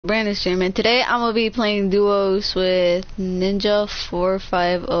Brandon stream, and today I'm gonna be playing duos with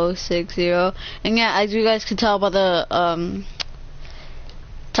Ninja45060. And yeah, as you guys can tell by the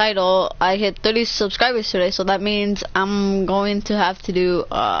title, I hit 30 subscribers today, so that means I'm going to have to do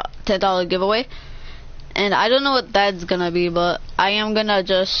a $10 giveaway. And I don't know what that's gonna be, but I am gonna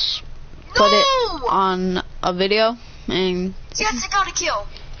just put it on a video, and Yes, I got a kill.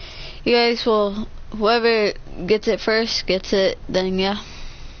 you guys will, whoever gets it first gets it. Then yeah.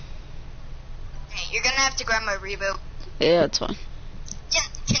 Hey, you're gonna have to grab my reboot. Yeah, it's fine.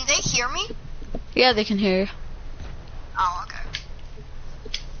 Can they hear me? Yeah, they can hear you. Oh, okay.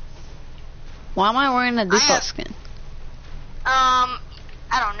 Why am I wearing a default skin? I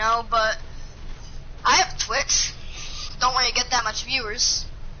don't know, but I have Twitch. Don't worry, get that much viewers.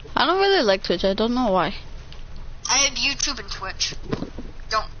 I don't really like Twitch. I don't know why. I have YouTube and Twitch.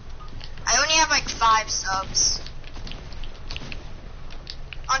 I only have like 5 subs.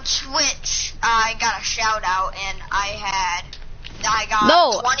 On Twitch, I got a shout out and I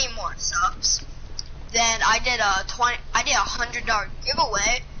got 20 more subs. Then I did a $100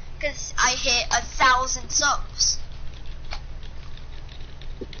 giveaway because I hit 1,000 subs.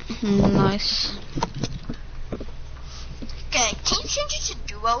 Nice. Okay, can you change it to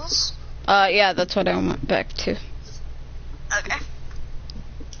duos? Yeah, that's what I went back to. Okay.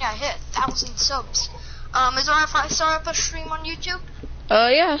 Yeah, I hit 1,000 subs. Is it alright if I start up a stream on YouTube?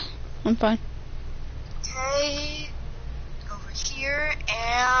 Yeah, I'm fine. Okay, over here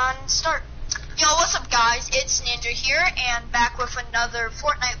and start. Yo, what's up guys, it's Ninja here and back with another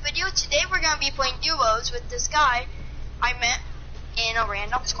Fortnite video. Today we're going to be playing duos with this guy I met in a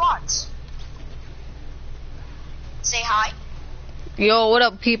random squads. Say hi. Yo, what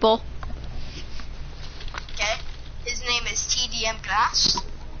up, people? Okay, his name is TDM Glass.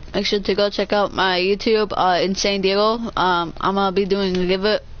 Make sure to go check out my YouTube, Insane Diego. I'm gonna be doing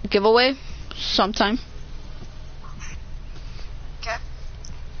a giveaway sometime. Okay.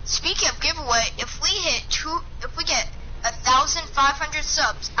 Speaking of giveaway, if we get 1,500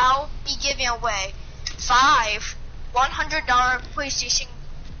 subs, I'll be giving away 5 $100 PlayStation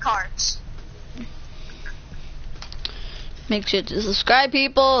cards. Make sure to subscribe,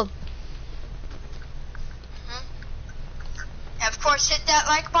 people. And of course, hit that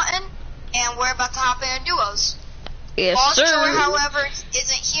like button, and we're about to hop into duos. Yes, Boss sir. Killer, however,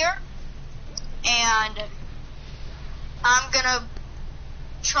 isn't here, and I'm gonna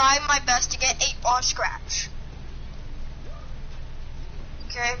try my best to get 8 on scratch.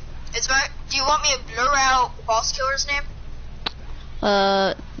 Okay, do you want me to blur out Boss Killer's name?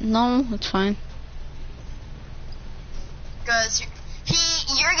 No, it's fine. Because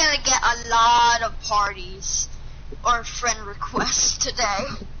you're gonna get a lot of parties or friend requests today.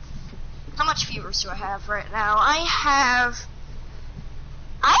 How much viewers do I have right now? I have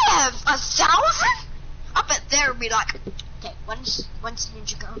 1,000? I bet there'll be like, okay, when's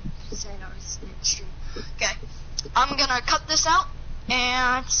Ninja go? Say no, it's stream. Okay, I'm gonna cut this out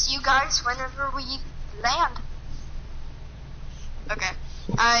and see you guys whenever we land. Okay,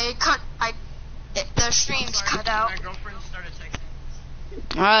 the stream's cut out. My girlfriend started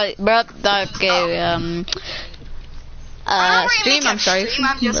texting. Alright, bro. Okay, stream, I'm sorry.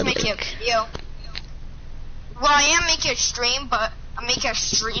 I'm just making a video. Well, I am making a stream, but I'm making a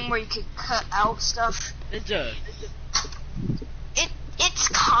stream where you can cut out stuff. Ninja. It's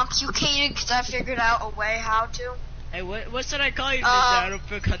complicated because I figured out a way how to. Hey, what should I call you, Ninja? I don't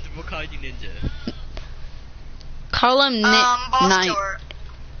feel comfortable calling you Ninja. Call him Boss Night. Killer.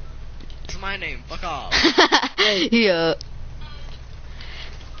 It's my name. Fuck off. Yeah.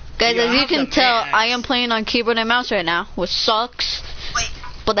 Guys, You as you have can the tell, max. I am playing on keyboard and mouse right now, which sucks, Wait,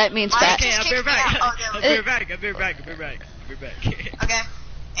 but that means I fat. just Okay, I'll be right kicked me out. back. Oh, I'll there be right back. I'll be back. okay.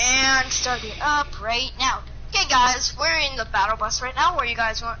 And start it up right now. Okay, guys, we're in the battle bus right now. Where do you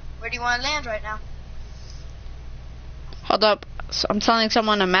want to land right now? Hold up. So I'm telling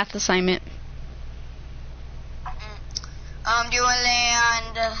someone a math assignment. Do you want to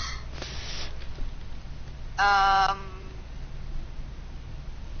land?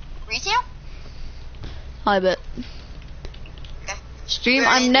 Retail? I bet. Okay. Stream. You're in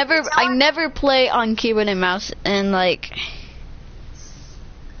I retail? never play on keyboard and mouse, and like,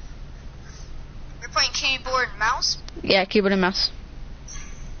 We're playing keyboard and mouse. yeah, keyboard and mouse.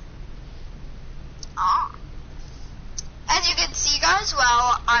 Ah. As you can see, guys,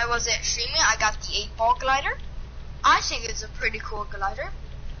 while I was at streaming, I got the 8-ball glider. I think it's a pretty cool glider.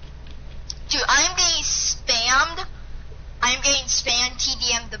 Dude, I'm getting spammed.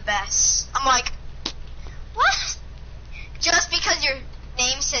 TDM the best. I'm like, what? Just because your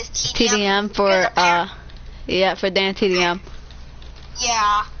name says TDM. TDM for, yeah, for Dan TDM.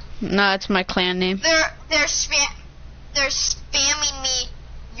 Yeah. No, it's my clan name. They're spamming me.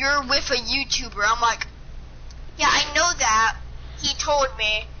 You're with a YouTuber. I'm like, yeah, I know that. He told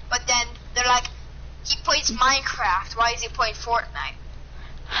me, but then they're like, he plays Minecraft. Why is he playing Fortnite?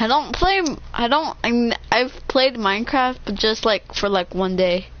 I've played Minecraft, but just like for like one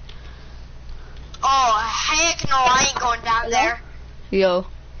day. Oh, heck no, I ain't going down there. Yo,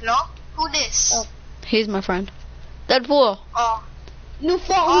 Hello? Who this? Oh. he's my friend. Deadpool. Oh. New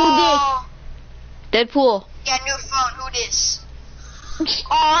phone, Oh. Deadpool. Yeah, new phone. Who this?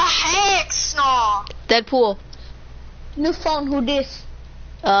 Oh, heck no. Deadpool. New phone, who this?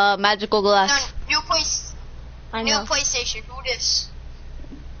 Magical No, glass. new place. I New know. PlayStation. Who this?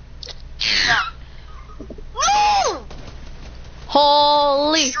 No. No!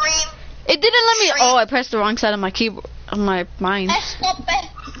 Holy! Stream. It didn't let me. Stream. Oh, I pressed the wrong side of my keyboard. Of my mind. Escope.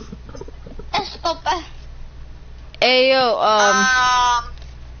 Ayo,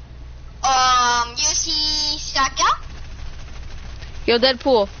 You see Saka? yo,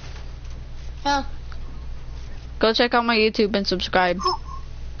 Deadpool. Huh? Go check out my YouTube and subscribe. No,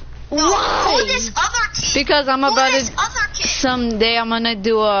 Why? who this other kid? Because I'm Who about this to. other kid? Someday I'm gonna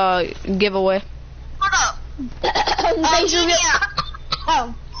do a giveaway. Hold up. Junior,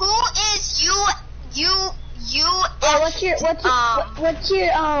 Oh. who is you? What's your 20.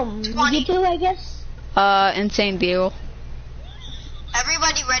 YouTube, I guess? Insane Diego.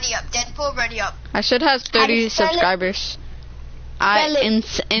 Everybody ready up. Deadpool ready up. I should have How do 30 you spell it? subscribers. Spell it.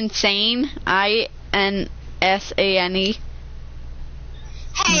 Insane. INSANE.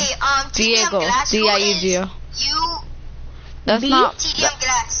 Hey, Diego. TDM Glass. Who Diego. is you? That's B? not. TDM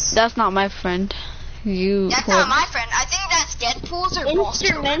Glass. That's not my friend. You. That's well, not my friend. I think that's Deadpool's or Boss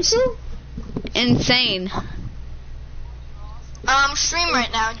Jones. Instrumental? Insane. Stream right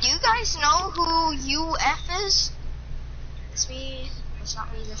now. Do you guys know who UF is? It's me. It's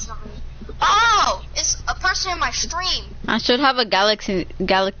not me. That's not me. Oh, it's a person in my stream. I should have a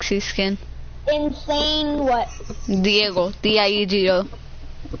galaxy skin. Insane what? Diego. Diego.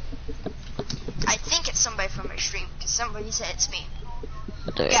 I think it's somebody from my stream because somebody said it's me.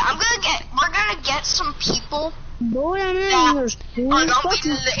 Yeah, we're gonna get some people. Boy, I'm Yeah. not in your stream. Oh, don't Fuck be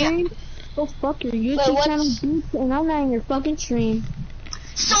your li- stream. Go fuck your YouTube Wait, what's- channel, bitch, and I'm not in your fucking stream.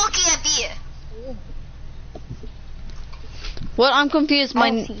 Sulky idea. Well, I'm confused. My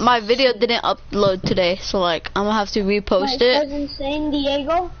Oh. my video didn't upload today, so like I'm gonna have to repost it. Cousin San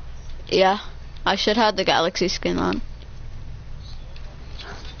Diego? Yeah, I should have the galaxy skin on.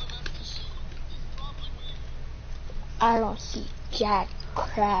 I don't see jack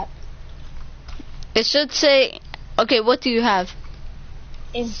crap. It should say. Okay, what do you have?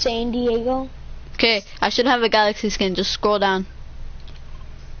 In San Diego? Okay, I should have a galaxy skin. Just scroll down.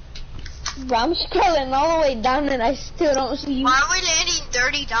 Bro, I'm scrolling all the way down and I still don't see you. Why are we landing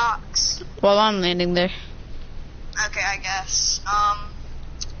dirty docks? While I'm landing there. Okay, I guess.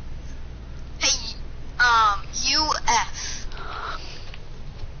 Hey, UF.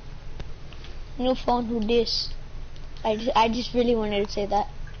 New phone, who this? I just really wanted to say that.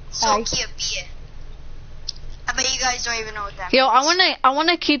 Sorry. Sulky idea. I bet you guys don't even know what that Yo, means. I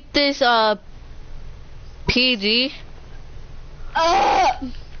wanna keep this PG.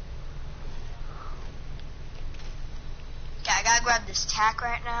 Okay, I gotta grab this tack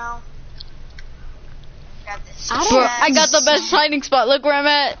right now. Grab this. I don't- Bro, tack. I got the best hiding spot. Look where I'm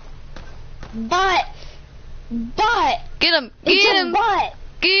at. But Get him! it's Get a him! but.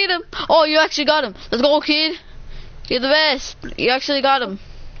 Get him! Oh, you actually got him. Let's go, kid. You're the best. You actually got him.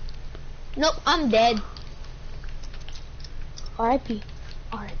 Nope, I'm dead. R.I.P.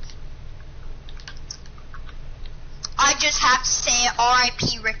 R.I.P. I just have to say it,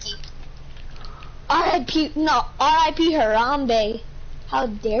 R.I.P. Ricky. R.I.P. No, R.I.P. Harambe. How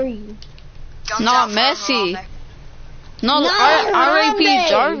dare you? Guns Not out for Messi. Harambe. No, No, R.I.P. Harambe.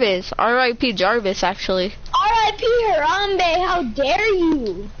 Jarvis. R.I.P. Jarvis, actually. R.I.P. Harambe. How dare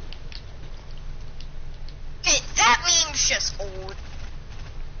you? Okay, that meme's just old.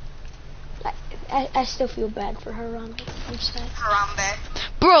 I still feel bad for Harambe. I'm sad. Harambe.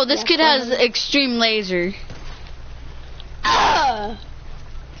 Bro, this Yeah, kid has probably. extreme laser. Okay, Ah!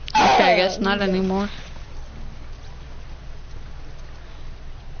 I guess not anymore.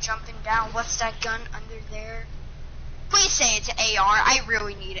 Jumping down. What's that gun under there? Please say it's an AR. I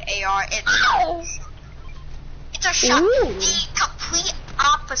really need an AR. It's a shot. Ooh. The complete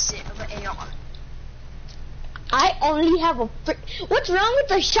opposite of an AR. I only have a what's wrong with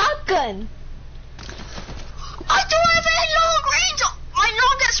the shotgun? I don't have any long range. My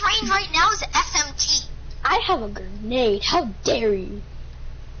longest range right now is SMT. I have a grenade. How dare you?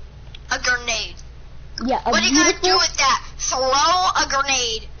 A grenade. Yeah, a What are you gonna do beautiful with that? throw a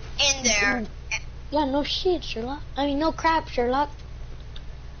grenade in there. Yeah, no shit, Sherlock. I mean, no crap, Sherlock.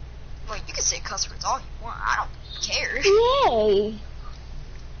 Well, you can say cuss words all you want. I don't care. Yay!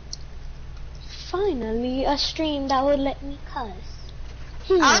 Finally, a stream that would let me cuss.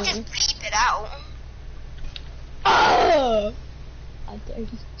 I'll just bleep it out. Oh! How dare you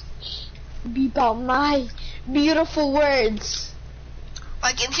beep out my beautiful words.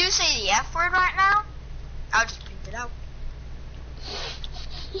 Like, if you say the F word right now, I'll just bleep it out.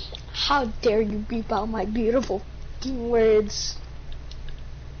 How dare you beep out my beautiful fucking words.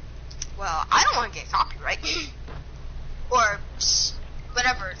 Well, I don't want to get copyright. Or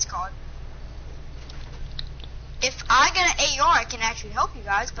whatever it's called. If I get an AR, I can actually help you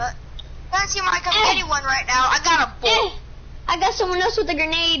guys, but doesn't seem like I'm getting one right now. I got a bull. I got someone else with a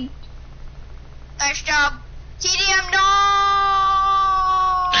grenade. Nice job. TDM, no!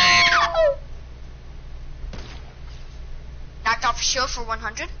 Knocked off a shield for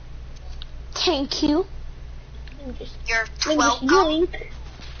 100. Thank you. You're Let me 12 just gum. yoink.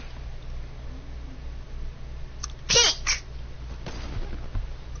 Peek!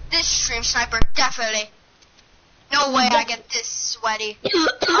 This stream sniper, definitely. No way I get this sweaty.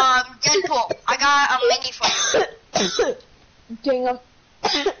 Deadpool, I got a mini for you. Doing a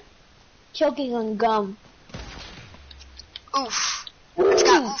choking on gum. Oof. It's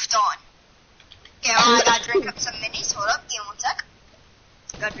got oofed on. Okay, well, I gotta drink up some minis. Hold up, give me one sec.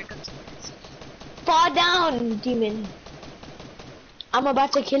 Gotta drink up some minis. Fall down, demon. I'm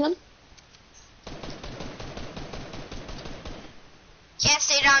about to kill him. Can't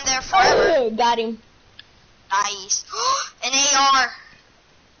stay down there forever. Oh, got him. Nice. An AR.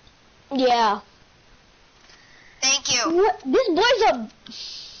 Yeah. Thank you. What? This boy's a...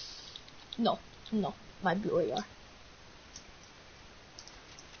 No, my blue AR.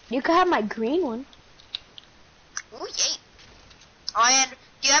 You could have my green one. Ooh, yay. Oh, and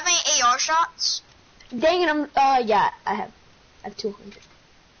do you have any AR shots? Dang it, yeah, I have 200.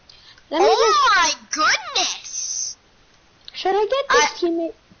 Let me Oh my goodness! should I get this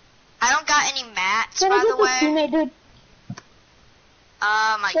teammate? I don't got any mats, Should by I the get this way. teammate, dude?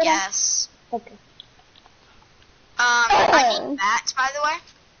 I Should I? guess. Okay. I need mats, by the way.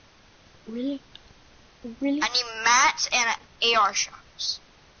 Really? Really? I need mats and AR shots.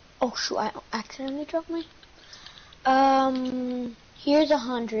 Oh shoot, I accidentally dropped my... Here's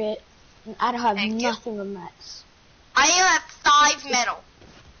 100. And I don't have Thank you. nothing of mats. I have 5 metal.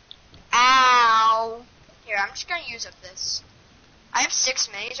 Ow. Here, I'm just gonna use up this. I have 6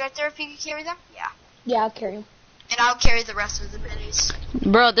 minis right there if you can carry them. Yeah. Yeah, I'll carry them. And I'll carry the rest of the minis.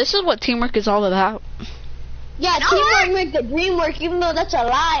 Bro, this is what teamwork is all about. Yeah, No, teamwork makes the dream work, even though that's a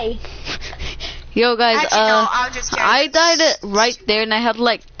lie. Yo, guys, Actually, no, I'll just carry I this. died right there and I had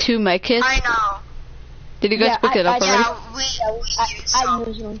like 2 med kits. I know. Did you guys Yeah, pick it up I- already? Yeah, we use I some.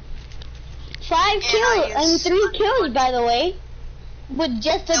 used one. 5 And kills I and used 3 kills, by the way, with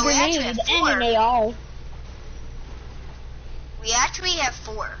just a No, we actually grenade have and 4. an AR. We actually have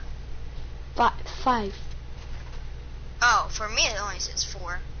 4. 5. Oh, for me it only says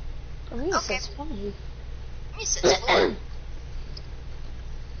 4. For me, it Okay. says 5. Me it says 4.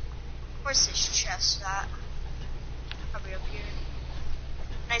 Where's this chest at? Probably up here.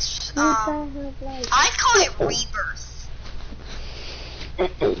 Nice. I call it Rebirth.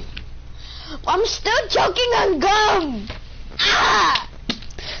 I'm still choking on gum. Ah!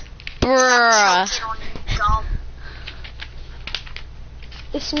 Bruh. Choking on gum.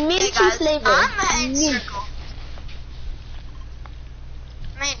 It's minty Hey guys, flavor. I'm in Mint. circle.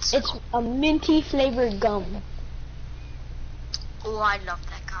 I'm in It's circle. a minty flavored gum, Oh, I love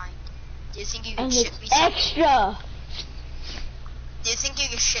that kind. Do you think you can and ship it's me some? extra. Do you think you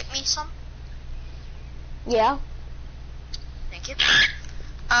can ship me some? Yeah. Thank you.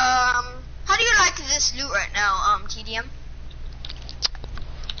 How do you like this loot right now, TDM?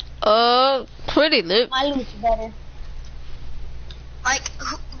 Pretty lit. My loot's better. Like,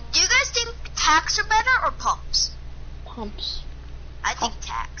 do you guys think tacs are better or pumps? Pumps. I think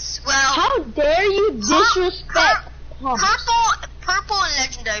tacs. Well, How dare you disrespect pumps? purple and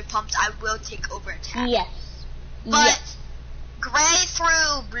legendary pumps I will take over tac. Yes. But Yes. gray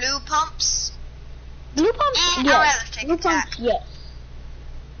through blue pumps, Blue pumps? I'd Yes. rather take Blue attack. pumps? Yes.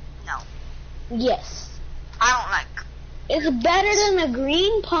 no. Yes. I don't like. It's better than a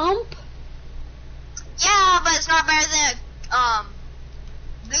green pump. Yeah, but it's not better than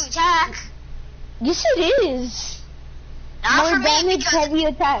blue tac. Yes, it is. Not More for me damage, because heavy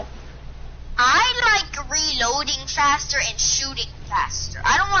attack. I like reloading faster and shooting faster.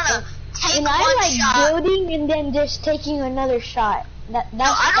 I don't want to take And one I like shot. building and then just taking another shot. That's No, I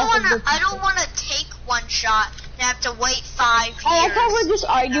don't that's a want to. good I don't thing. want to take one shot, and have to wait 5 years. I like how we're just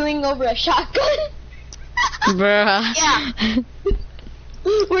arguing over a shotgun. Bruh. Yeah.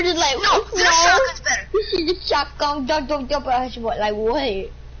 We're just like, No, this shotgun's better. shotgun, like what?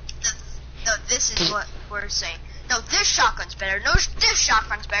 No, this is what we're saying. No, this shotgun's better. No, this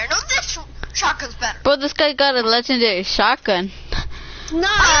shotgun's better. No, this shotgun's better. Bro, this guy got a legendary shotgun. No.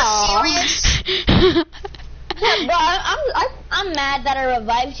 Are you serious? Yeah, bro, I'm mad that I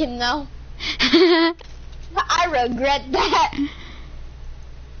revived him now. I regret that.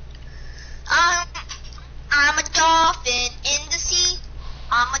 I'm a dolphin in the sea.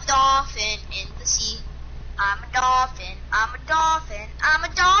 I'm a dolphin in the sea. I'm a dolphin. I'm a dolphin. I'm a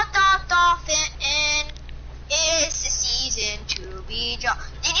dolphin. And it's the season to be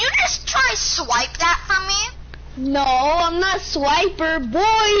Did you just try swipe that from me? No, I'm not swiper,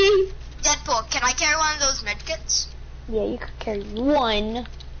 boy. Deadpool, can I carry one of those medkits? Yeah, you could carry one.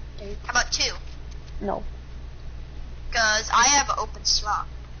 How about 2? No. Because I have an open slot.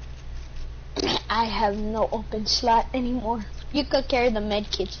 I have no open slot anymore. You could carry the med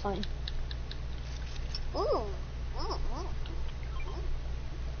kits fine. Ooh.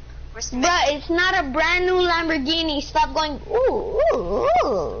 Where's the Bruh, it's not a brand new Lamborghini. Stop going, ooh, ooh,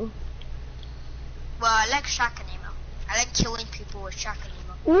 ooh. Well, I like shotgun ammo. I like killing people with shotgun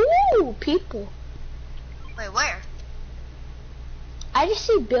ammo. Ooh, people. Wait, where? I just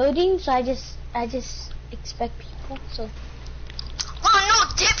see buildings, I just expect people, so. Wow, no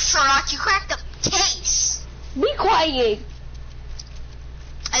dip shot, you cracked the case. Be quiet.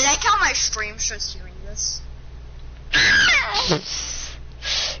 I like how my stream's just hearing this.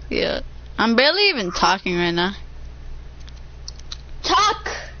 Yeah. I'm barely even talking right now. Talk.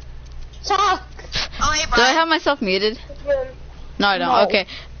 Oh, hey, Do I Brian. have myself muted? No, I don't. No. Okay.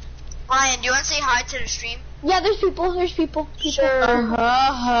 Brian, do you want to say hi to the stream? Yeah, there's people. Sure.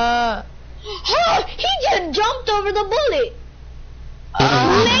 Huh, he just jumped over the bullet.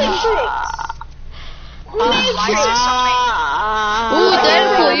 Matrix. Ooh,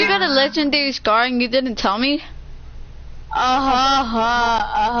 Deadpool, you got a legendary scar and you didn't tell me?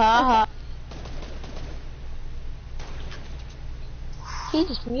 He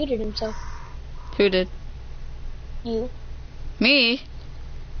just muted himself. Who did? You. Me?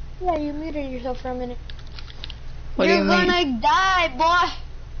 Yeah, you muted yourself for a minute. What do You're you mean? gonna die, boy.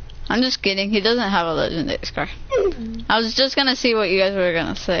 I'm just kidding. He doesn't have a legendary scar. I was just gonna see what you guys were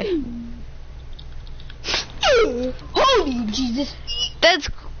gonna say. Holy Jesus. That's...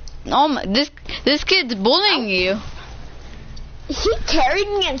 Oh my... This kid's bullying you. He carried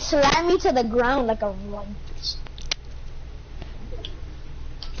me and slammed me to the ground like a rug.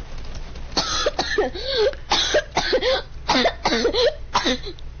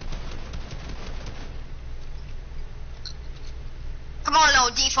 Come on, little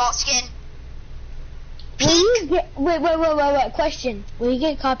default skin. Will you get, wait, question. Will you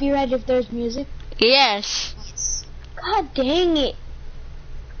get copyright if there's music? Yes. Yes. God dang it.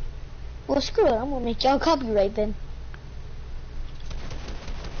 Well, screw it. I'm gonna make y'all copyright then.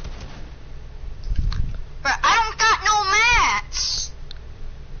 But I don't got no mats.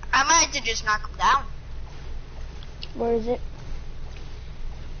 I might have to just knock them down. Where is it?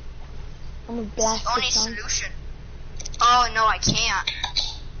 I'm gonna blast Only this on. solution. Oh no, I can't.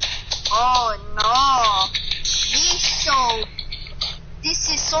 Oh no. This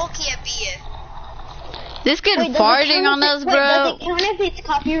is so can't be it. This kid Wait, does it farting count on if us, it- bro. Wait, does it count if it's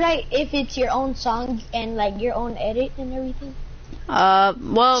copyright if it's your own song and like your own edit and everything?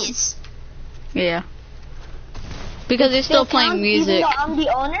 Well, Yes. yeah. Because you're still playing counts music. Even though I'm the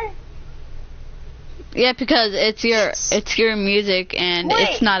owner? Yeah, because it's your music and Wait,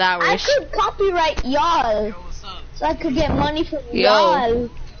 it's not I ours. could copyright y'all, Yo, what's up? so I could get money from Yo. y'all.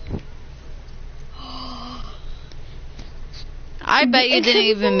 I bet you It didn't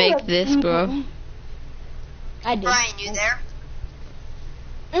could even be make a- this, bro. I did. Brian, you there?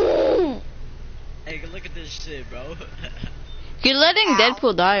 Hey, look at this shit, bro. You're letting Ow.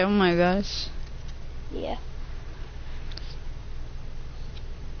 Deadpool die. Oh my gosh. Yeah.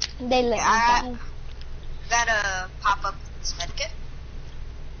 They let Yeah. me die. Gotta pop up this medkit.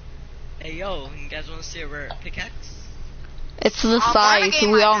 Hey, yo, you guys want to see a rare pickaxe? It's the I'm size.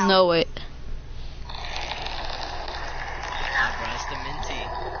 bargaining We right all now. know it. Nah, bro, it's the minty.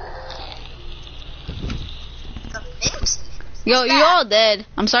 The mint. Yo, you all dead.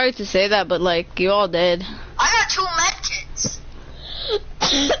 I'm sorry to say that, but like, you all dead. I got 2 medkits.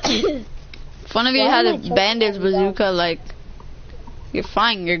 If one of you Why had am a I choking bandage on you, bazooka, like, you're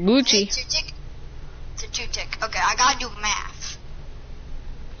fine. You're Gucci. It's a 2-tick. It's a 2-tick. Okay, I gotta do math.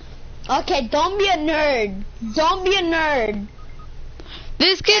 Okay, don't be a nerd. Don't be a nerd.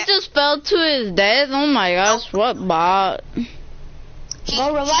 This kid just fell to his death. Oh my gosh, what bot?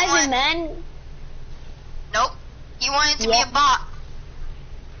 Well, revive him, man. Nope. He wanted to Yeah. be a bot.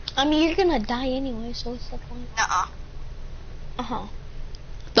 I mean, you're gonna die anyway, so what's the point? Nuh-uh. Uh-huh.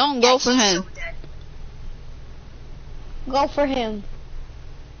 Don't go for he's him. so dead. Go for him.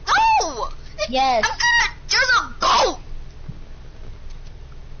 No! Yes. I'm good. There's a boat.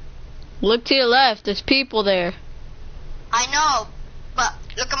 Look to your left. There's people there. I know, but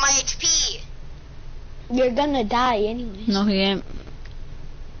look at my HP. You're gonna die anyway. No, he ain't.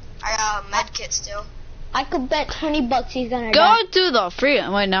 I got a med kit still. I could bet $20 he's gonna Go die. to the free.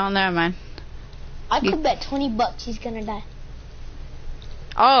 Wait, down there, man. I could bet $20 he's gonna die.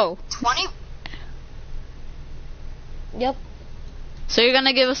 Oh, 20? Yep. so you're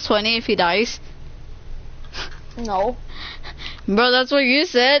gonna give us 20 if he dies? No. Bro, that's what you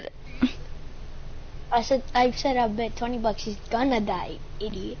said. I said I bet $20 he's gonna die,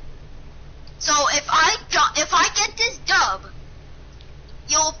 idiot. So if I get this dub,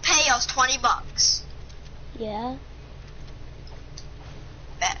 you'll pay us $20. Yeah.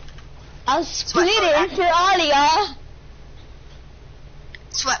 Bet. I'll split it for all of y'all.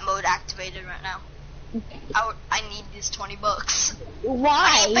 Sweat mode activated right now. I need this $20.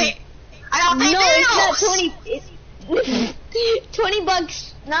 Why? I gotta pay No, bills. it's not 20. It's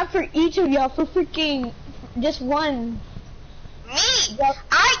 $20 not for each of y'all, for freaking just one. Me? Yep.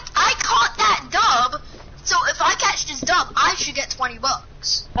 I caught that dub, so if I catch this dub, I should get $20.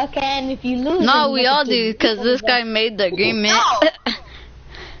 Okay, and if you lose, No, then we you all have to do, because this guy made the agreement. No.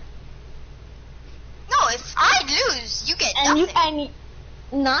 No, if I lose, you get And nothing.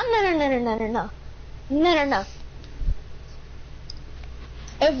 No.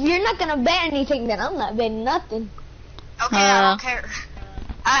 If you're not gonna bet anything, then I'm not betting nothing. Okay, I don't care.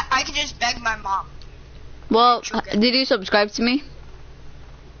 I can just beg my mom. Well, did you subscribe to me?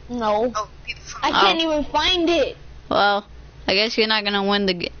 No, Oh, people from I can't even find it. Well, I guess you're not gonna win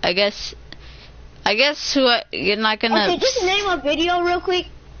the. I guess you're not gonna. Okay, just name a video real quick.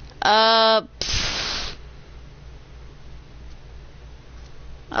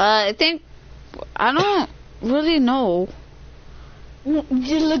 I think I don't really know.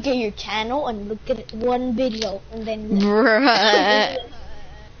 Just look at your channel and look at one video, and then. Bruh.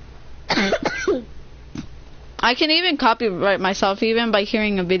 I can even copyright myself even by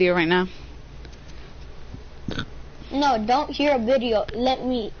hearing a video right now. No, don't hear a video. Let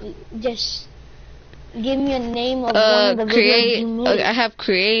me just give me a name of one of the videos you made. I have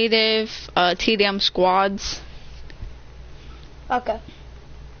creative, TDM squads. Okay.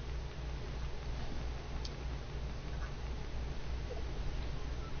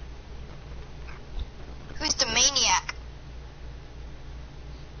 Who's the maniac?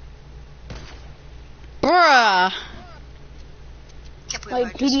 Bruh. Can't believe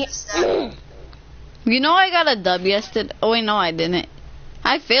Like I just missed that. You know I got a dub yesterday. Oh wait, no I didn't.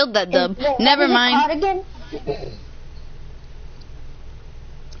 I failed that dub. Never mind. Again?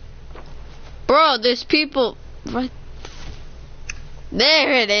 Bro, there's people right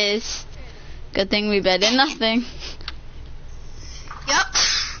there. It is. Good thing we betted nothing. Yep.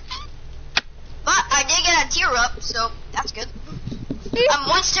 But I did get a tier up, so that's good. I'm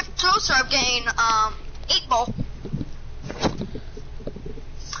one step closer of getting 8 ball.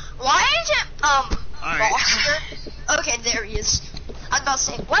 Why isn't Alright. Boss here? Okay, there he is. I was about to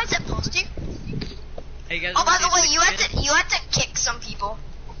say, why is it Boss here? Hey guys, Oh, by wanna the way, see you have to kick some people,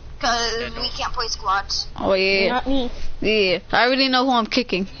 cause Yeah, no. we can't play squads. Oh yeah, Not me. yeah. I already know who I'm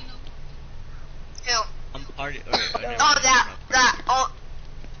kicking. Who? I'm already. Oh, Oh, that. Oh,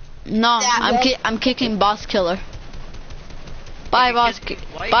 No, Yeah. I'm kicking Boss Killer. Bye, Boss. why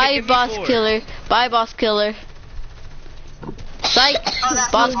you Bye, kicking me Boss for? Killer. Bye, Boss Killer. Psych. Oh,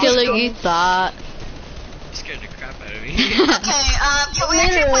 that's Boss not Killer, Boss you thought. You scared the crap out of me. okay. Can we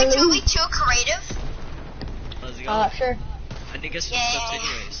actually play 2v2 creative? Let's go. Sure. I need to get some Yay. clips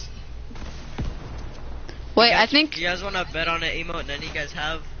anyways. Wait, You I guys- think. You guys want to bet on an emote? None of you guys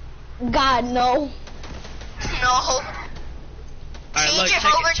have? God, no. No. Alright, look, Change it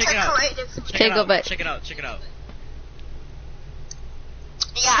check over it, check to it out. creative. Check Okay, it go out. back. Check it out. Check it out.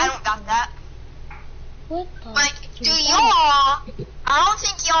 Yeah, I don't got that. What the? But do y'all? I don't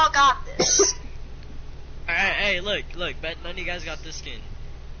think y'all got this. Alright, hey, look, bet none of you guys got this skin.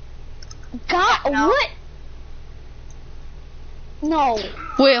 God, No. what? No.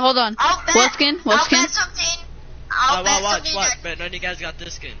 Wait, hold on. I'll bet. What skin? What I'll skin? bet something. I'll bet Watch, something. watch. Bet none of you guys got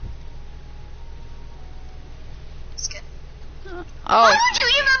this skin. That's good. Why Oh, would you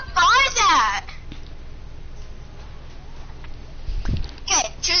even buy that?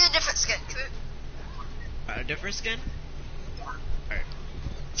 Okay, choose a different skin. Alright, a different skin? Alright.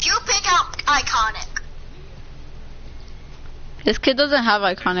 You pick out iconic. This kid doesn't have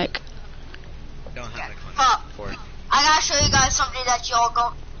iconic. Don't have Huh. a for it. I gotta show you guys something that y'all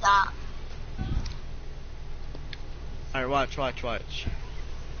go. Alright, watch.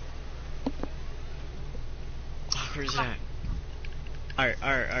 Oh, where's that?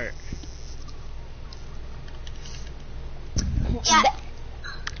 Alright. Yeah,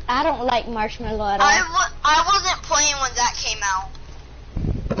 I don't like Marshmallow at all. I wasn't playing when that came out.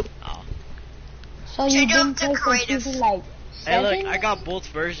 Oh. So you've Change been up to playing since creative. season like Hey, look, 7? I got both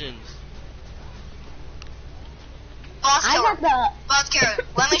versions. Boss I killer. got the Boss killer.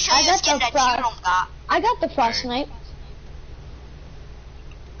 Let me show I you a got skin the that frost. you don't got. I got the Frost Knight.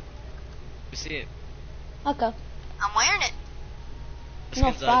 You see it? Okay. I'm wearing it. This No,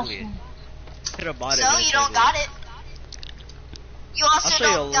 skin's Frost ugly. Knight. Could have bought it. So but you it's don't ugly. got it. You also I'll show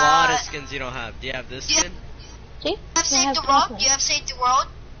you a don't lot got. of skins you don't have. Do you have this Yeah. skin? See? You have I saved have the Frost world. Knight. You have saved the world.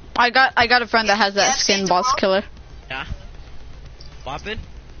 I got a friend that has that Yeah, skin, save the boss world. killer. Yeah. Boppin'?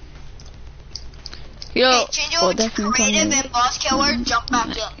 Yo, Okay, change over to definitely creative coming. and boss killer. Jump back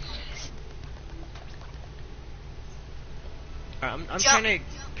in. Alright, I'm Jump. trying to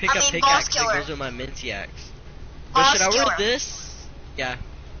pick I a mean, pickaxe boss that killer. goes with my minty axe. But Boss should I wear killer. this? Yeah.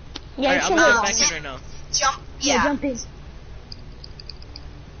 Yeah, Alright, you I'm should going have back it. in right now. Jump. Yeah, Yeah. jump in.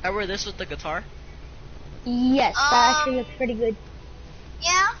 I wear this with the guitar. Yes, that actually looks pretty good.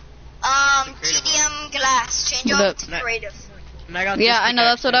 Yeah. The creative TDM glass. Change What over up? to creative. And I got Yeah, this I know.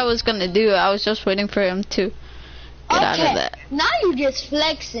 pickaxe That's what I too. was gonna do. I was just waiting for him to get out of Okay, that. now you just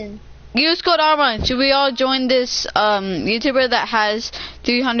flexing. Use code Armand. Should we all join this YouTuber that has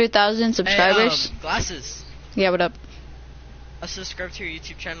 300,000 subscribers? Hey, glasses. Yeah, what up? I'll subscribe to your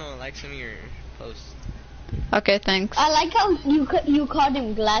YouTube channel and like some of your posts. Okay, thanks. I like how you called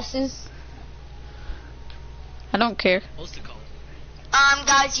him glasses. I don't care. Supposed to call him.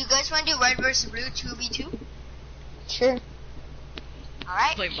 Guys, you guys want to do red versus blue 2v2? Sure. All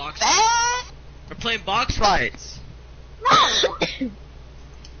right. Playing box. Bad. We're playing box fights. No.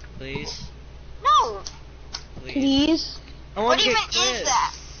 Please. No. Please. I What want to even get clips. is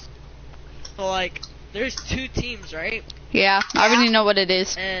that? So like, there's 2 teams, right? Yeah, I already know what it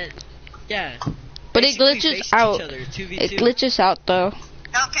is. And yeah. But it basically glitches facing out. Each other, 2v2. It glitches out though.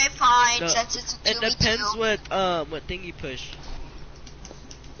 Okay, fine. No, Since it's a 2v2. It depends what thing you push.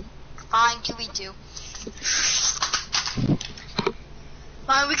 Fine, 2v2.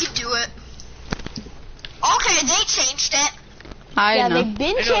 Fine, we can do it. Okay, they changed it. I Yeah, know. they've been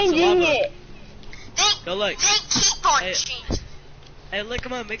I know, it's changing lava. it. Go look. They keep on Hey. changing. Hey, look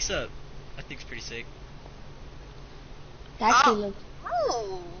at my mix-up. I think it's pretty sick. That actually looks.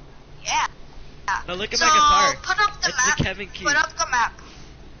 Ooh, yeah. Now look at So, my guitar. put up the It's map. the Kevin Q. Put up the map.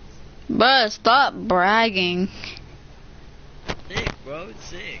 Bruh, stop bragging. Sick, bro. It's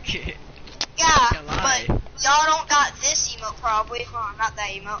sick. Yeah, Can't lie. but y'all don't got this emote probably. Well, not that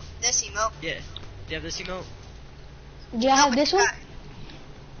emote. This emote. Yeah. Do you have this emote? Do you have this one?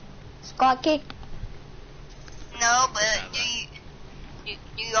 Squat kick? No, but have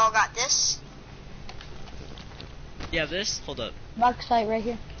do y'all got this? You have this? Hold up. Box fight right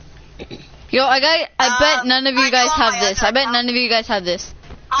here. Yo, I bet none of I you guys know have my this. other I bet account. none of you guys have this.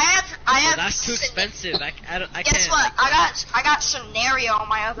 I have. Oh, that's too expensive. I Guess can't. what? I got scenario on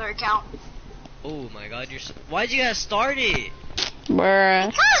my other account. Oh my god, why'd you guys start it? Bruh.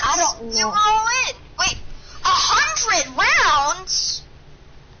 Because I don't you know. all in. Wait, 100 rounds?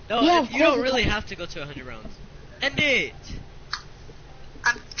 No, Yeah, if of you don't course really have to go to 100 rounds. End it.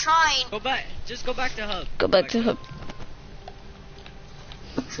 I'm trying. Go back. Just go back to hub. Go back to hub.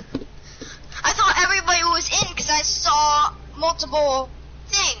 I thought everybody was in because I saw multiple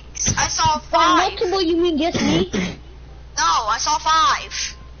things. I saw By 5. multiple, you mean just me? No, I saw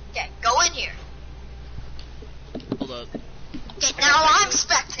 5. Okay, go in here. Hold up. Okay, now I'm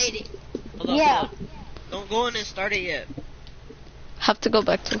spectating. Hold up. Yeah. Hold up. Don't go in and start it yet. Have to go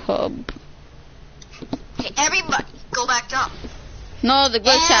back to hub. Okay, everybody, go back up. No, the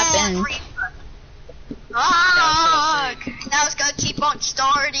glitch happened. Everybody. Ah, now it's gonna keep on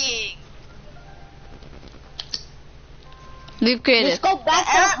starting. Leave creative. Let's go back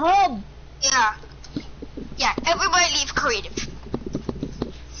to hub. Yeah. Yeah, everybody leave creative.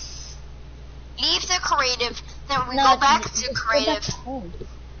 Leave the creative, then we go back let's to go back creative. to hub.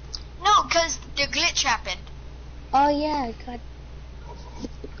 No, because the glitch happened. Oh yeah, God.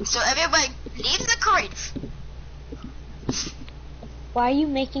 So everybody leave the creative. Why are you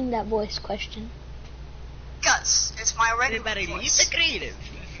making that voice question? Because it's my regular Everybody leave voice. the creative.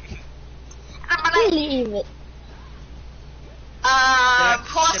 Leave it. Should I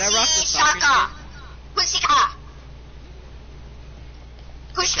rock the Pussy soccer Shaka. Pussy Ka.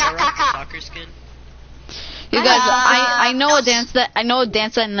 Push Can I rock the kaka. soccer skin? You guys, I know a no.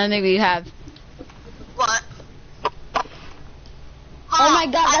 dance that none of you have. What? Oh my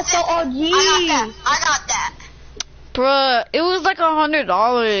god, that's so OG. I got that. Bruh, it was like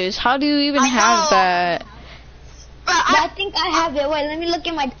 $100. How do you even I have know. that? But I think I have it. Wait, let me look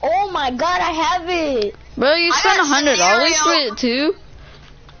at my. Oh my god, I have it. Bro, you I spent got $100 for scenario. it too?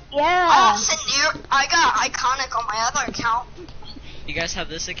 Yeah. I got iconic on my other account. You guys have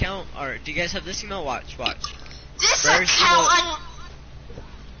this account, or do you guys have this email? Watch. This Where's account.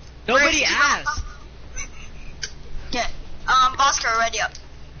 Nobody Where's- asked. Yeah. Bosco, ready up.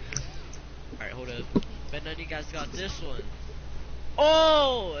 All right, hold up. Bet none of you guys got this one.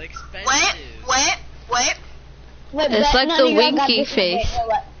 Oh, expensive. Wait. Wait, It's but like none the of y'all got winky this one. face.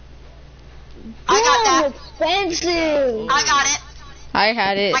 Wait. I got that. Ooh, expensive. I got it. I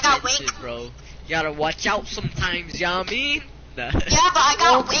had it. I got Expensive, wink. bro. You gotta watch out sometimes, you know what I mean? Nah. Yeah, but I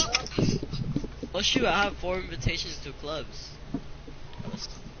got wink. Oh shoot, I have 4 invitations to clubs.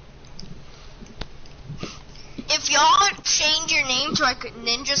 If y'all change your name to like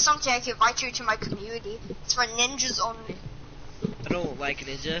Ninja something, I can invite you to my community. It's for ninjas only. I don't like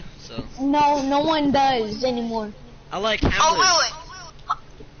Ninja, so No one does anymore. I like Hamlet.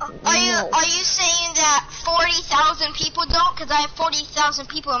 Oh, really? Are you saying that 40,000 people don't? Because I have 40,000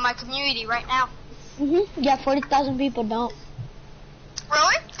 people in my community right now. Yeah, 40,000 people don't.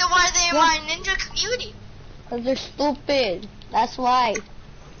 Really? Then why are they in Yeah. my ninja community? Because they're stupid. That's why.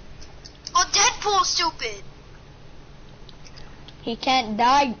 Well, Deadpool's stupid. He can't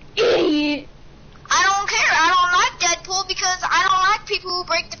die. Idiot. I don't care. I don't like Deadpool because I don't like people who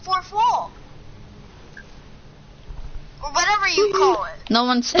break the fourth wall. Or whatever you call it. No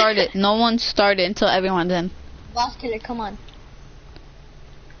one started. No one started until everyone's in. Boss killer, come on.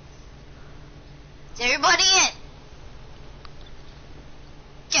 Is everybody in?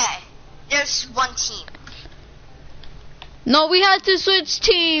 Okay. There's one team. No, we had to switch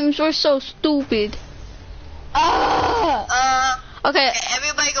teams. We're so stupid. Okay, Okay,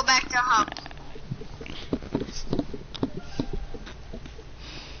 everybody go back to hub.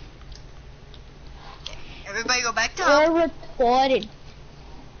 Okay, everybody go back to hub. We're recorded.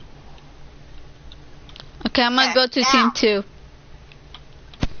 okay, I'm gonna go to Now. team 2.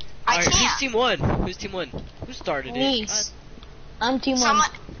 I Alright, who's can't. team 1? Who's team 1? Who started Me. it? I'm team Someone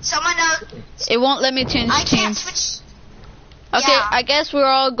else. It won't let me change I can't teams. switch. Okay, Yeah. I guess we're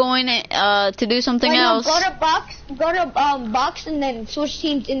all going to do something Wait, no, else. go to box and then switch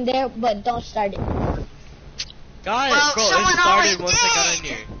teams in there, but don't start it. Got it, Well, bro. someone It started already once I got in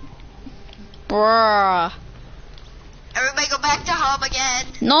did. here. Bruh. Everybody go back to hub again.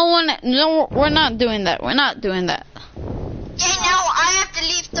 No, we're not doing that. We're not doing that. Okay, now I have to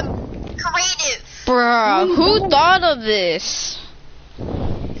leave the creative. Bruh, who thought of this?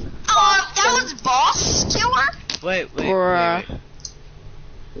 That was Boss Killer? Wait. Bruh.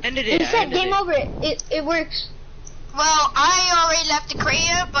 Ended It it. I said ended game it. over. It works. Well, I already left the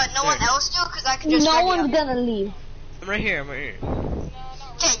creative, but no one There. else do because I could just No ready one's up. gonna leave. I'm right here. Okay,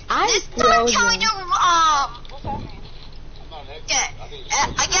 I'm this time can we frozen. do, okay,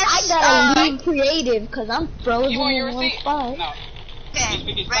 I guess, I gotta leave creative because I'm frozen You want your in one receipt? spot. No.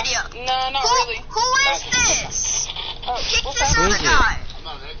 okay, ready up. No, not Who, really. who is this? Kick what's this that? Who other is it? guy. I'm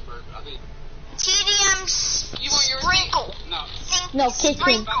not an expert. I think. TDM You want your Sprinkle. No. No, kick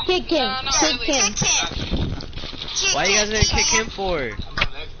him. Kick him. No, not Kick really. him. Kick him. Kick Why you guys him, didn't kick TDM. him for? I'm not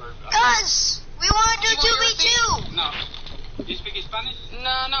an expert. Cause we want to do You want your 2v2. No. You speak Spanish?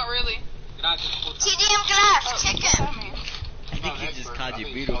 No, not really. TDM Glass, kick him. I think he just called you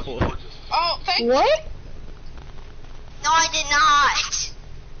beautiful. Oh, thank What? No, I did not.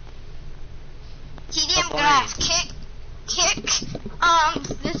 TDM Stop Glass, kick,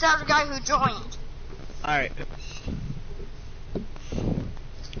 this other guy who joined. Alright.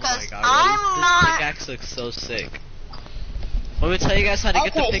 Oh Cause my god, I'm this not. pickaxe looks so sick. Want me to tell you guys how to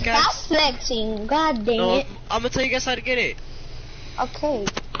get the Okay, pickaxe? stop flexing. God dang No, it. I'm gonna tell you guys how to get it. Okay.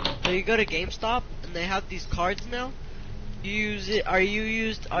 So you go to GameStop and they have these cards now. You use it. Are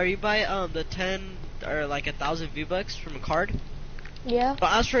you buy the 10 or like 1,000 V-Bucks from a card? Yeah.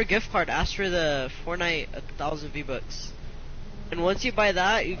 But ask for a gift card. Ask for the Fortnite 1,000 V-Bucks. And once you buy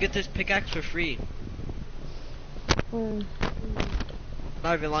that, you get this pickaxe for free. Hmm.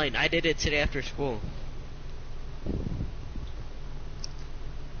 Not even lying. I did it today after school.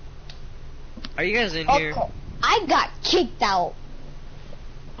 Are you guys in here? Okay. I got kicked out.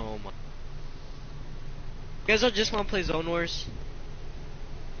 Oh my. You guys don't just want to play Zone Wars?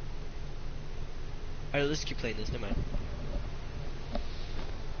 Alright, let's keep playing this. Never mind.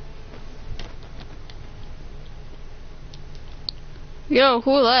 Yo,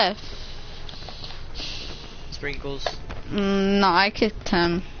 who left? Sprinkles. No, I kicked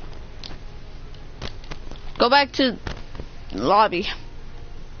him. Go back to lobby.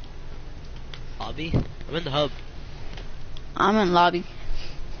 Lobby? I'm in the hub. I'm in lobby.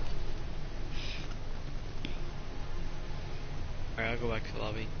 Alright, I'll go back to the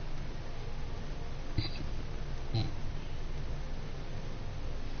lobby.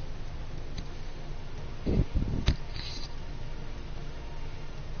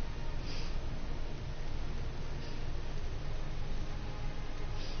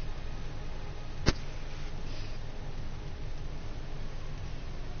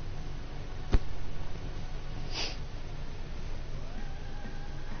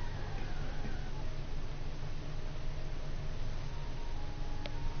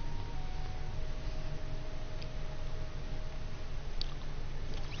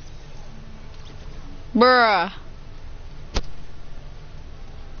 Bruh.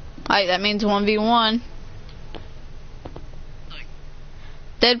 Alright, that means 1v1.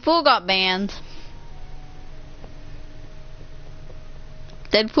 Deadpool got banned.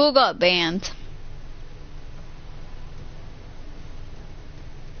 Deadpool got banned.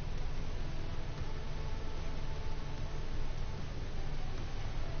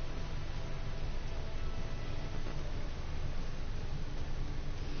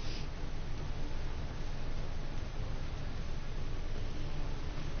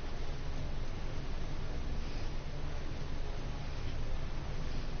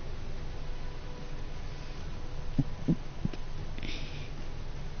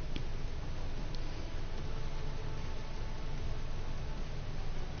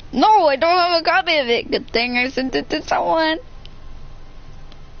 No, I don't have a copy of it. Good thing I sent it to someone.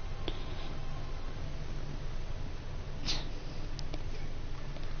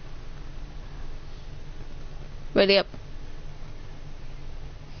 Ready up.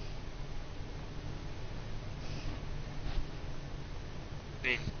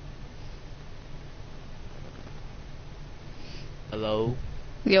 Me. Hello?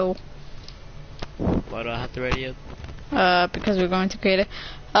 Yo. Why do I have to ready up? Because we're going to create it.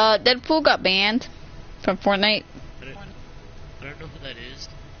 Deadpool got banned from Fortnite. I don't know who that is.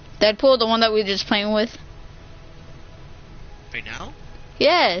 Deadpool, the one that we were just playing with. Right now?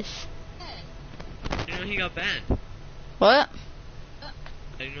 Yes. I didn't know he got banned. What? I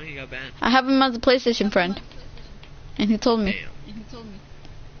didn't know he got banned. I have him as a PlayStation friend. And he told me. Damn.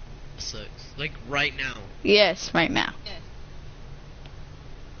 Sucks. Like right now. Yes, right now.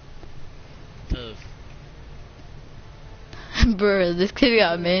 Tough. Bruh, this kid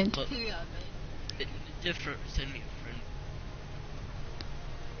got banned. But different. Send me a friend.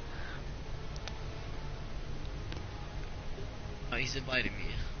 Oh, he's invited me.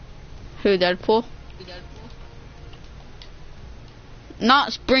 Who, Deadpool?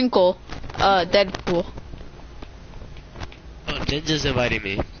 Not Sprinkle, Deadpool. Oh, Ninja's inviting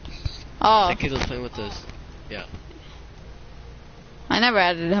me. Oh, That kid was playing with us. Yeah. I never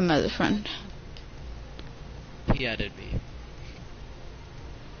added him as a friend. He added me.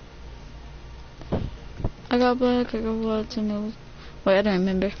 I got black, I got white, and it was... Wait, I don't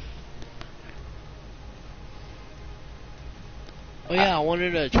remember. Oh yeah, I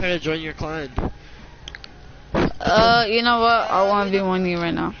wanted to try to join your clan. You know what? I want to be one you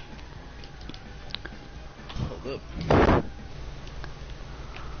right now. Hold up.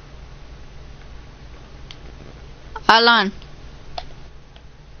 Alan,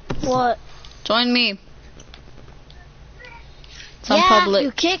 What? join me. It's on Yeah, public.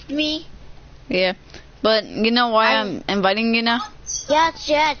 you kicked me. Yeah. But you know why I'm inviting you now?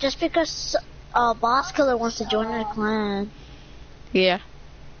 Yeah, just because Boss Killer wants to join our clan. Yeah.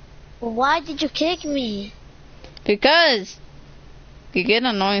 Well, why did you kick me? Because you get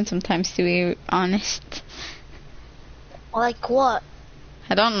annoying sometimes, to be honest. Like what?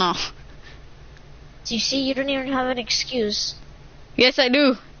 I don't know. Do you see, you don't even have an excuse. Yes, I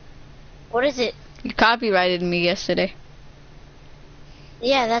do. What is it? You copyrighted me yesterday.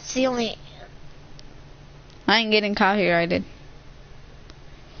 Yeah, that's the only... I ain't getting copyrighted.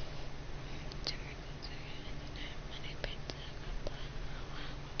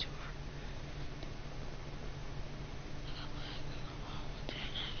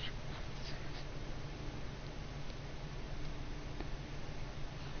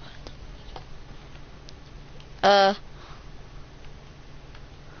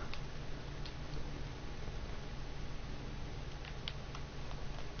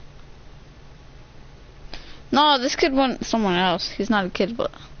 No, this kid wants someone else. He's not a kid,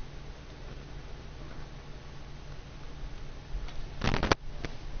 but...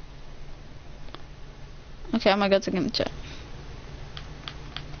 Okay, I'm gonna go to game chat.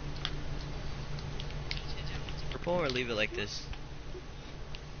 purple or leave it like this?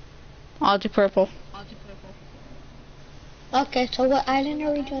 I'll do purple. Okay, so what island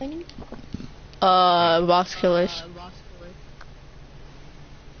are we joining? Boss killers.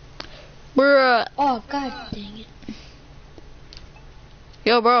 We're Oh god dang it.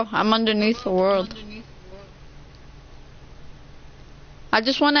 yo, bro, I'm underneath the world. I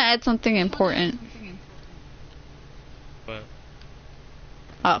just want to add something important. What?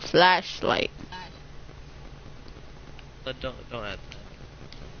 A flashlight. But don't add that.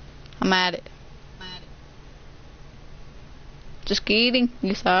 I'm at it. Just kidding.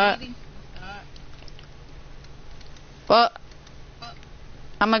 You saw it. Well,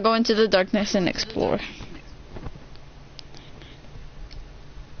 I'm gonna go into the darkness and explore.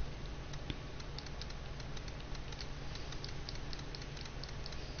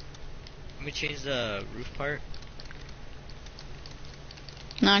 Let me change the roof part.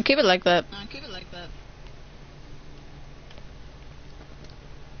 No, keep it like that.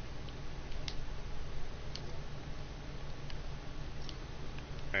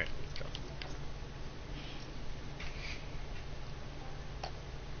 Alright, let's go.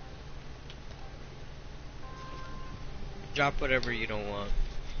 Drop whatever you don't want.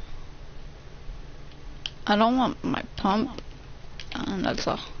 I don't want my pump. And that's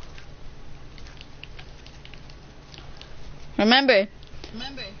all. Remember,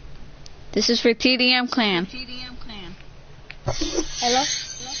 this is for TDM clan. Hello?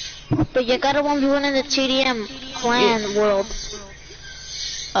 But you gotta 1v1 in the TDM clan world.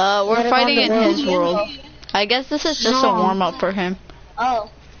 We're Gotta fighting go in on the his world. world. I guess this is just a No. warm up for him. Oh.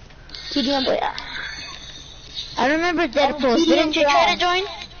 TDM, I remember Deadpool. Didn't you try to join?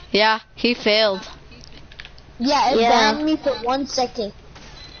 Yeah, he failed. Yeah, it banned me for 1 second.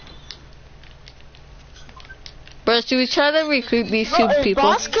 Bro, should we try to recruit these two Is people?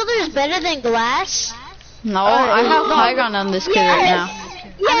 Boss Killers better than Glass? No, I have high ground on this kid right now.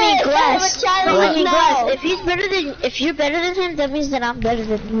 I mean Glass. What? I mean Glass. If you're better than him, that means that I'm better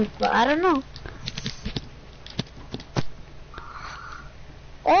than him. But I don't know.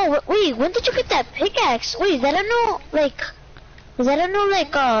 Oh wait, when did you get that pickaxe? Wait, is that a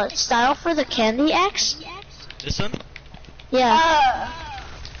new style for the candy axe? This one? Yeah.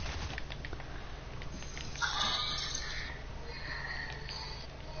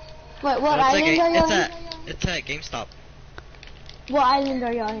 Wait, what Oh, island are you on? It's at GameStop. What island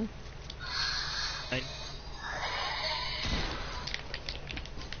are you on? Fine.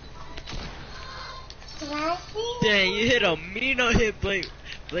 Dang, you hit a mean no hit Blake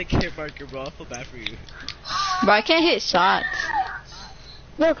hit marker, bro. I feel bad for you. Bro, I can't hit shots.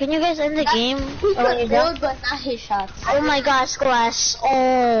 Bro, can you guys end the game? But not his shots. Oh my gosh, Glass.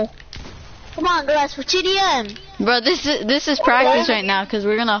 Oh. Come on, Glass, for TDM. Bro, this is practice right now because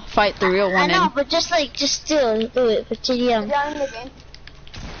we're gonna fight the real I one. know, In. but just still do it for TDM.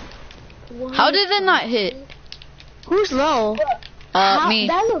 How did it not hit? Who's low? Me.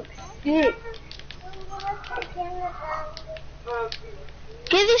 That looks sick.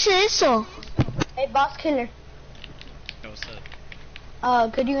 ¿Qué dice eso? Hey, Boss Killer. Yo, what's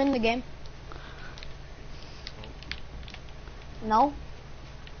up? Could you end the game? No?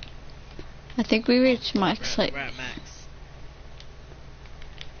 I think we reached max height. We're at max.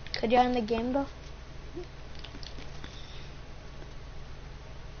 Could you end the game though?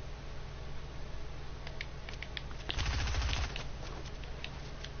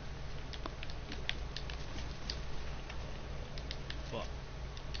 Fuck.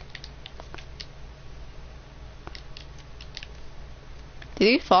 Did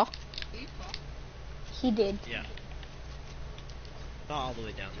he fall? He did. Yeah. Not all the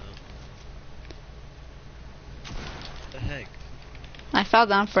way down though. The heck? I fell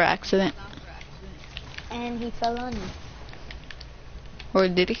down for accident. And he fell on you. Or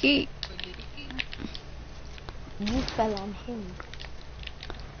did he? You fell on him.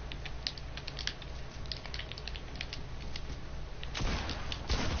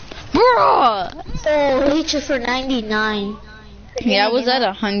 Bruh! Oh, he hit for 99. Yeah, I was at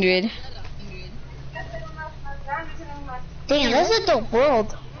 100. Damn, that's a dope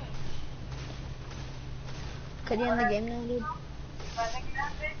world. Could you end the game now, dude?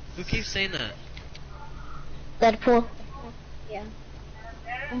 Who keeps saying that? Deadpool. Yeah.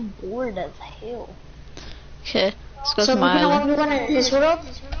 I'm bored as hell. Okay, let's go So to we're my gonna island. 1v1 in his world?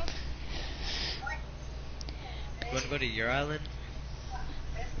 You wanna go to your island?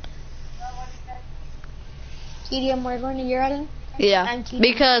 TDM, we're going to your island? Yeah, I'm TDM.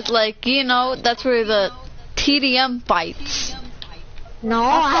 because like, you know, that's where the TDM fights. No,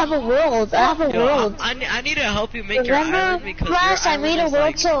 I have a world. I have a Yo, world. I need to help you make your Remember, island because last your I made island a is world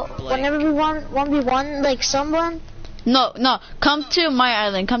like so blank. whenever we want 1v1 like someone. No, no. Come to my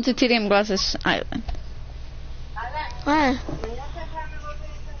island. Come to TDM Glasses Island.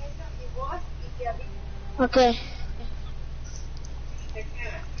 Okay.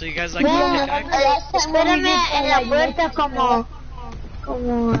 So you guys like Bueno, the pickaxe? espérame en la puerta como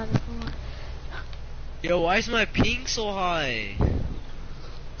Yo, why is my ping so high?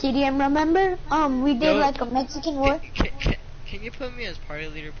 TDM, remember? We did Yo. like a Mexican war. Can you put me as party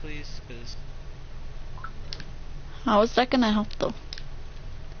leader, please? Cause How is that gonna help though?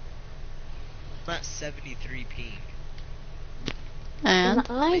 I'm not 73 ping. And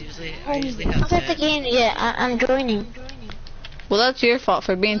I usually have Start the 10. game. Yeah, I'm joining. well, that's your fault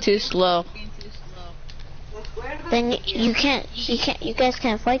for being too slow. Then you can't. You guys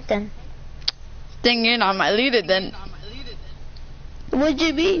can't fight then. Then you're not my leader. Then Would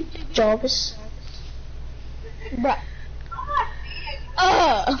you be Jarvis? Bruh.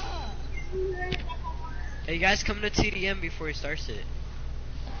 Hey, you guys come to TDM before he starts it.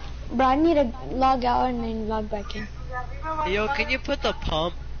 Bro, I need to log out and then log back in. Hey, yo, can you put the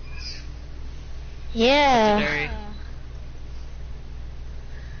pump? Yeah. Legendary?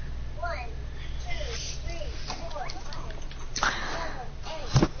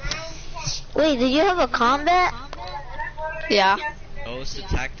 Wait, did you have a combat? yeah. Oh, it's the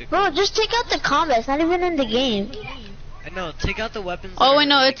tactical. Bro, just take out the combat. It's not even in the game. I know, take out the weapons. Oh that wait, are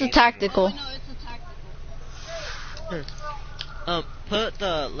no, in the it's a game. tactical. Put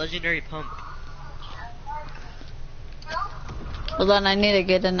the legendary pump. Hold on, I need to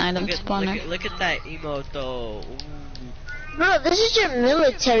get an item spawner. Look at that emote though. Ooh. Bro, this is your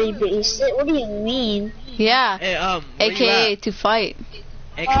military base. What do you mean? Yeah. Hey, where you AKA at? to fight.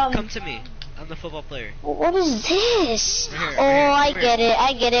 Hey, come to me. I'm the football player. What is this? Right here, Oh, right I here, come get it.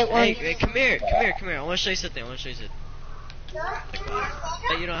 I get it. Hey, come here. I want to show you something.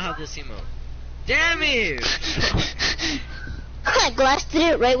 But you don't have this emote. Damn it! Glass did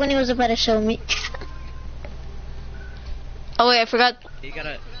it right when he was about to show me. Oh wait, I forgot. You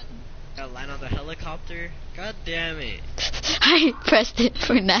gotta land on the helicopter. God damn it! I pressed it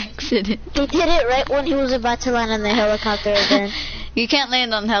for an accident. He did it right when he was about to land on the helicopter again. You can't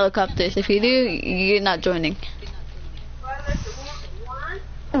land on helicopters. If you do, you're not joining.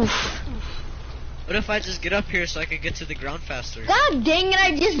 Oof. What if I just get up here so I can get to the ground faster? God dang it,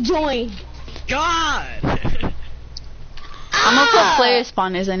 I just joined. God! I'm gonna put player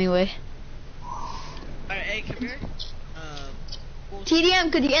spawners anyway. Alright, hey, come here.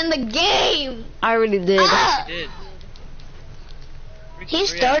 TDM, could you end the game? I already did. I did. He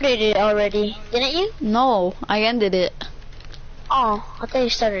started it already, didn't you? No, I ended it. Oh, I thought you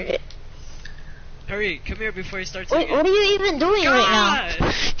started it. Hurry, come here before he starts Wait, again. what are you even doing right now?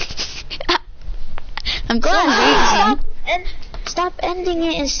 God! I'm so Stop, lazy. stop ending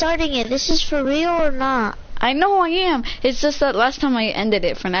it and starting it. This is for real or not? I know I am. It's just that last time I ended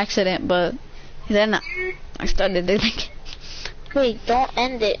it for an accident, but then I started it again. Wait, don't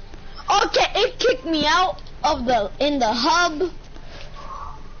end it. Okay, it kicked me out of in the hub.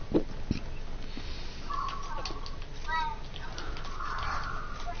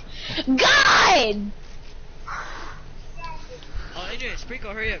 God! Oh, anyway,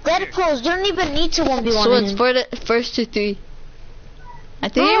 Sprinkle, hurry up. come here. Deadpools, you don't even need to 1v1 So it's him. for the first to 3. I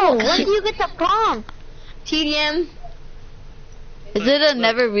think Bro, when do you get the bomb? TDM. is it a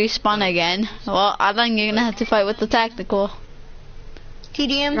never respawn again? Well, I think you're gonna have to fight with the tactical.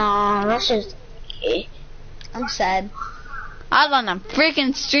 TDM. No, that's just... I'm sad. Alan, I'm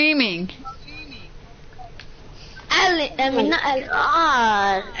freaking streaming. Not Alan.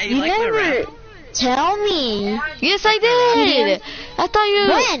 God, Hey, you you like my never rap? tell me. Yes, I did. I thought you.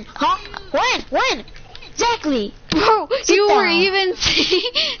 When? Huh? When? Exactly. Bro, Sit you were down. even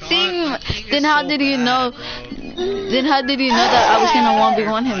seeing. my ping is Then how so did you bad, know? bro. Then how did you know that I was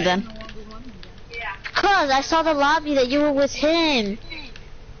gonna 1v1 him then? Cause I saw the lobby that you were with him.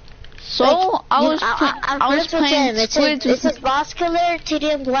 So Like, I you- was I'm I was friends with playing him. It Squids with says Boss Killer,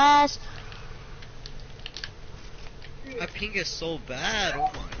 TDM Glass. My ping is so bad.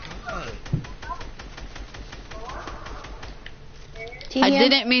 Oh my god. TDM. I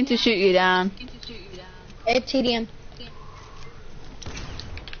didn't mean to shoot you down. Hey, TDM.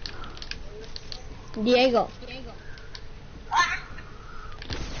 Diego.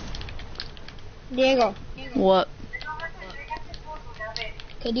 Diego. What?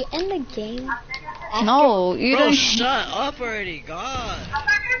 Could you end the game? No, you Bro, don't. shut up already, God.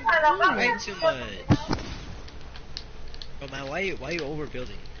 Way too much. Bro, man, why you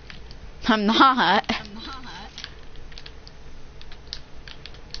overbuilding? I'm not.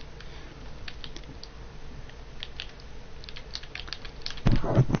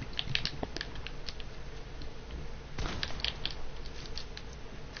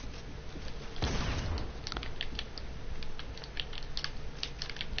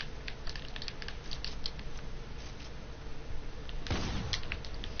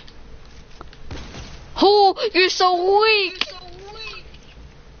 You're so weak.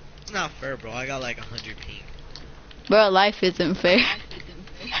 It's not fair, bro. I got like 100 ping. Bro, life isn't fair.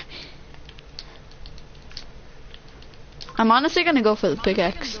 I'm honestly gonna go for the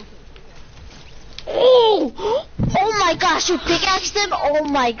pickaxe. Oh! Oh my gosh, you pickaxed him? Oh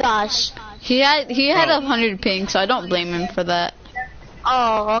my gosh. He had 100 ping, so I don't blame him for that.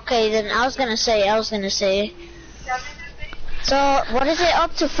 Oh, okay, then I was gonna say. So, what is it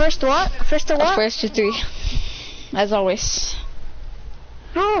up to? First what? First to what? First to 3. As always.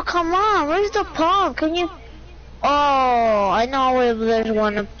 No, come on, where's the pump? Can you... Oh, I know where there's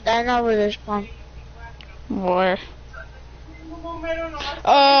one. I know where there's one. Where?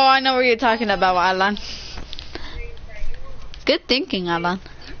 Oh, I know what you're talking about, Alan. Good thinking, Alan.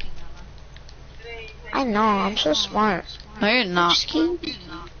 I know, I'm so smart. No, you're not. Just kidding.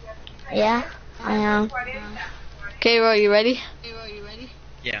 Yeah, I am. Okay, Ro, you ready?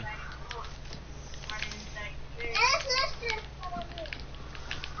 Yeah.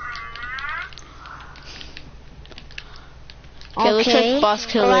 Okay, looks like Boss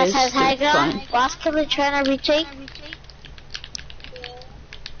Killer Glass is has high ground. fine. Boss Killer trying to retake.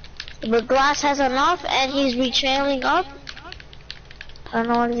 But Glass has enough and he's retrailing up. I don't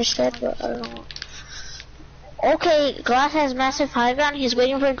know what he said, but I don't know. Okay, Glass has massive high ground. He's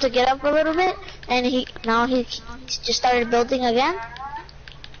waiting for him to get up a little bit, and he just started building again.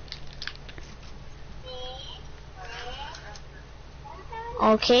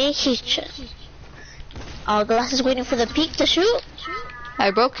 Okay, Glass is waiting for the peak to shoot. I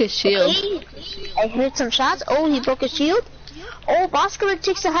broke his shield. Okay. I heard some shots. Oh, he broke his shield. Oh, Boss Killer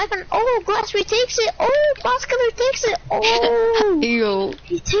takes the high ground. Oh, Glass retakes it. Oh, Boss Killer takes it. Oh, Yo.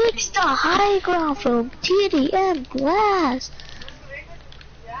 he takes the high ground from TDM Glass.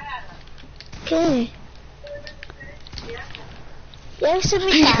 Okay. Yes,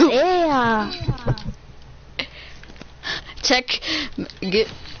 mi tarea. Check.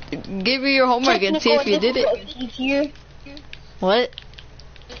 Give me your homework and see if you did it. Here. What?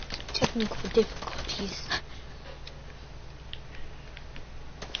 Technical difficulties.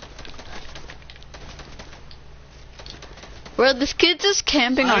 Bro, this kid's just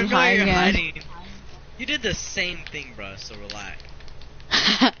camping I on don't know high you're ground. hiding. You did the same thing, bro, so relax.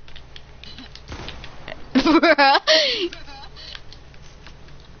 Bruh.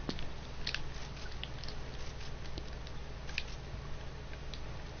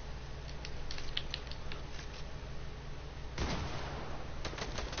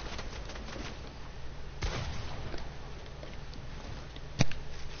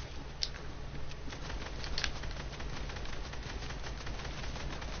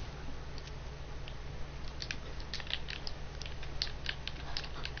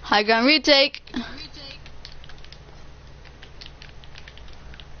 High ground retake.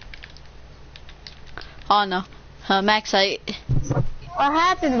 Oh no. Max height. What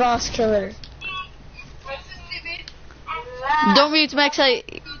happened, Boss Killer? Don't reach max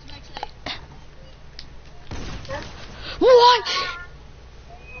height. What?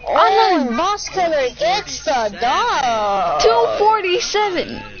 Oh, Boss Killer gets the dog.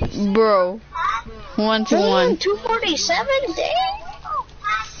 247. Bro. 1 to 1. 247? Dang.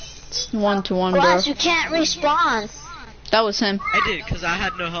 1 to 1, bro. Glass, you can't respawn. That was him. I did, because I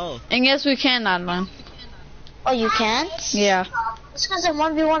had no health. And yes, we can, Adlan. Oh, you can't? Yeah. It's because in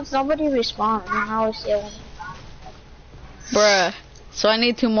 1v1s nobody respawns. And I always say one. Bruh. So I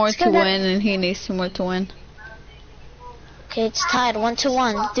need 2 more It's to 'cause win, and he needs 2 more to win. Okay, it's tied. 1 to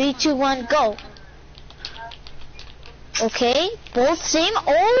 1. 3, 2, 1, go. Okay, both same.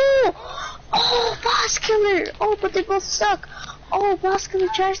 Oh! Oh, Boss Killer. Oh, but they both suck. Oh, Boss Killer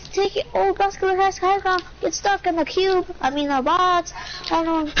tries to take it. Oh, Boss Killer has high ground. Gets stuck in the cube. I mean, the bots. I don't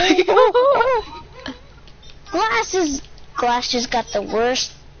know what I'm saying. Oh. Glass just got the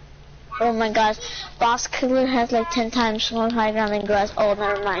worst. Oh my gosh. Boss Killer has like 10 times more high ground than Glass. Oh,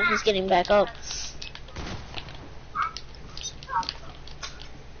 never mind. He's getting back up.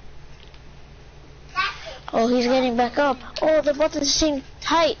 Oh, he's getting back up. Oh, they're both at the same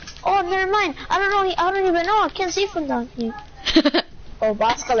height. Oh, never mind. I don't know. I don't even know. I can't see from down here. Oh,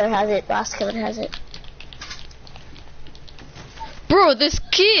 Boss Killer has it. Boss Killer has it. Bro, this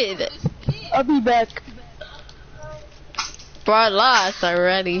kid. I'll be back. Bro, I lost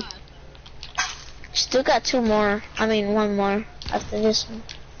already. Still got 2 more. I mean, 1 more after this one.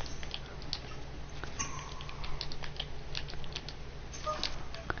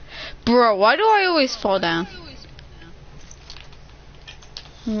 Bro, why do I always fall down?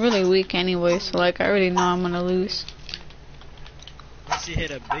 I'm really weak anyway, so like I already know I'm gonna lose. Unless you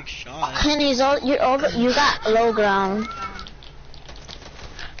hit a big shot. And you got low ground.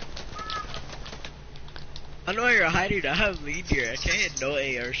 I know you're hiding. I have lead here. I can't hit no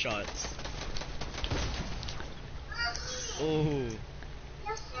AR shots. Oh.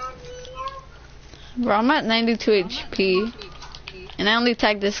 Bro, I'm at 92 HP. And I only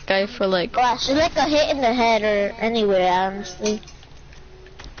tagged this guy for like... Glass, it's like a hit in the head or anywhere, honestly.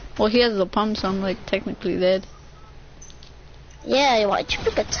 Well, he has the pump, so I'm like technically dead. Yeah, why'd you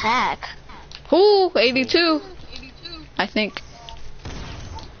pick attack? Ooh, 82. I think.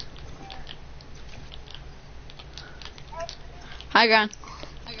 High ground.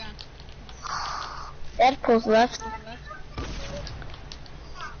 Deadpool's left.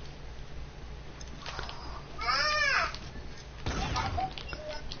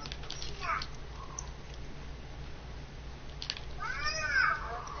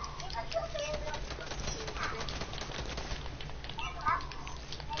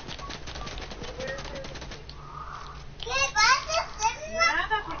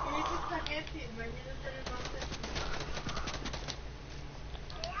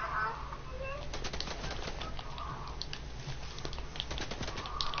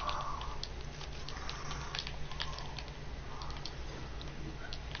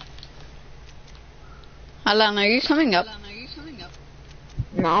 Alan, are you coming up?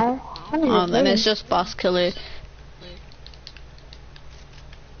 No. Oh, then it's just boss killer.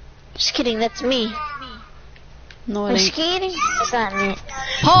 Just kidding, that's me. No, I'm it ain't. skating? That's not me.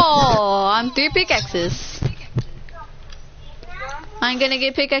 Oh, I'm 3 pickaxes. I'm gonna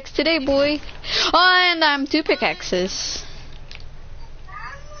get pickaxe today, boy. Oh, and I'm 2 pickaxes.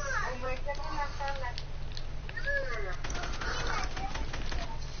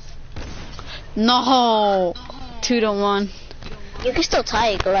 No, 2-1. You can still tie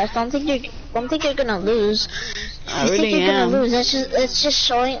it, Glass. Don't think you're gonna lose. I You really think you're am. gonna lose. That's just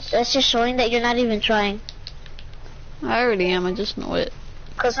showing that you're not even trying. I already am. I just know it.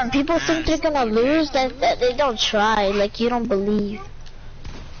 Cause when people think they're gonna lose, that they don't try. Like you don't believe.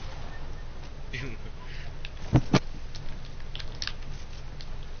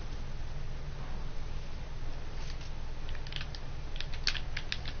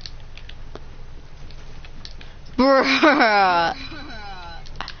 Bruh.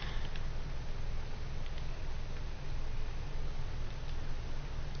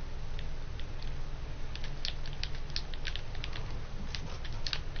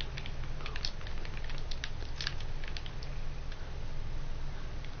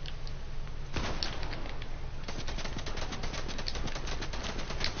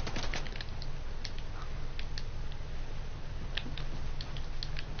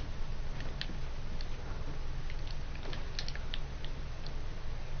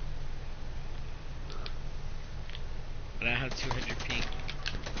 But I have 200 ping.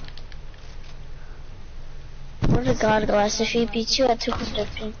 What a god, Glass. If he beats you at 200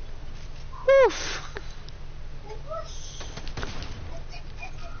 ping. Oof.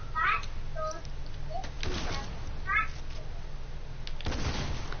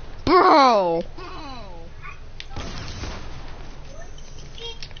 Bro.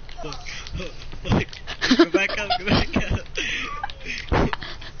 Go back up, go back up.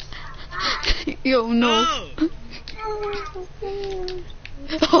 Yo, no. No!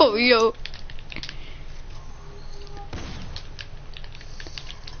 Oh, yo.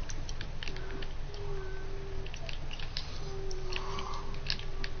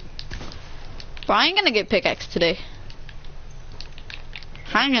 Bro, I ain't gonna get pickaxe today.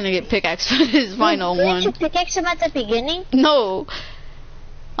 I ain't gonna get pickaxe for this final Didn't you one. pickaxe him at the beginning? No.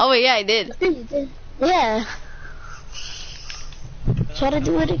 Oh wait, yeah, I did. Yeah. Try to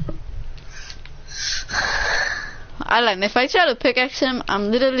do it. Alan, if I try to pickaxe him, I'm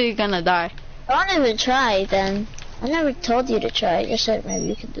literally gonna die. Don't even try then. I never told you to try. I just said maybe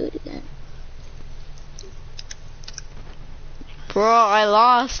you can do it again. Bro, I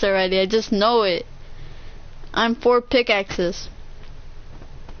lost already. I just know it. I'm 4 pickaxes.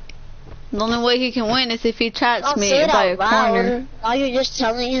 The only way he can win is if he traps Don't me say it by a out loud. corner. Now you're just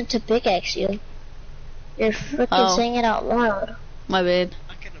telling him to pickaxe you. You're freaking Oh. saying it out loud. My bad.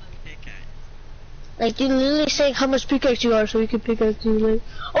 I'm gonna pickaxe. Like you literally saying how much pickaxe you are so you can pickaxe you. Like,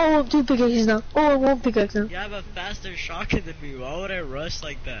 oh, I'm 2 pickaxes now. Oh, I'm 1 pickaxe now. You have a faster shotgun than me. Why would I rush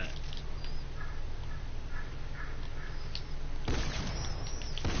like that?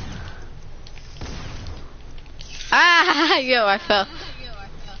 Ah, yo, I fell.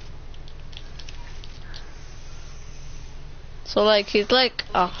 So like, he's like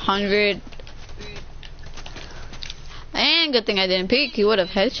 100. And good thing I didn't peek. He would have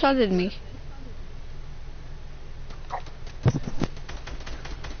headshotted me.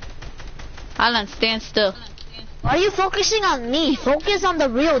 Alan, stand still. Why are you focusing on me? Focus on the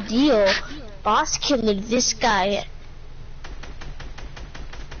real deal. Boss killer, this guy.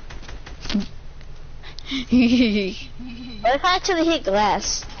 What if I actually hit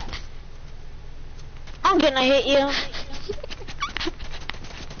glass? I'm gonna hit you.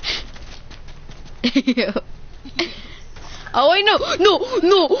 Oh wait, no,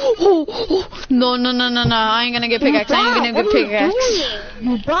 no, I ain't gonna get pickaxe, I ain't gonna get pickaxe.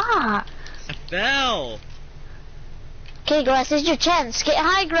 You bot. I fell. Okay, glass, this is your chance. Get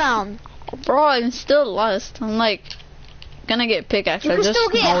high ground. Bro, I'm still lost. I'm like gonna get pickaxe. You I can just still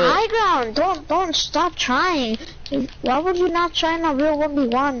get know high it. ground. Don't stop trying. Why would you not try in a real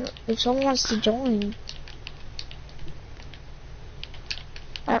 1v1 if someone wants to join?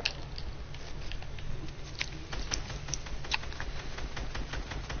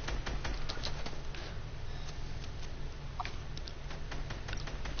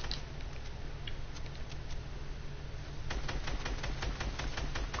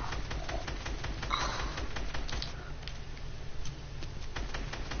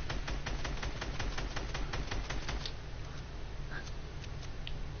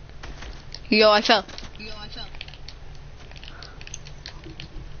 Yo, I fell.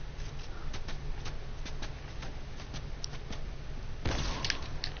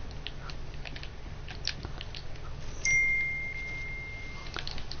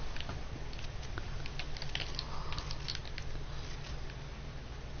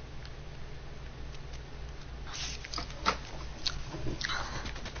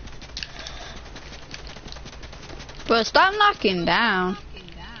 Bro, stop knocking down.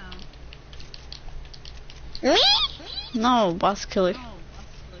 Me? No, boss killer. I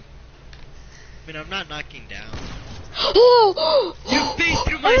mean, I'm not knocking down. Oh! You faced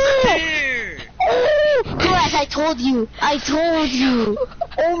through my spear! Glass, I told you.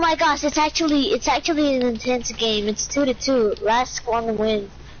 Oh my gosh, it's actually an intense game. It's 2-2. Last one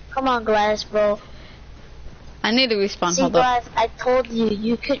wins. Come on, Glass, bro. I need to respawn. See, Hold up. Glass, I told you.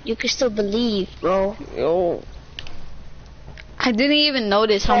 You could still believe, bro. Yo. I didn't even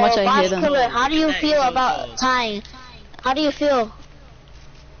notice how much I hit him. Killer, how do you That feel is about so tying? How do you feel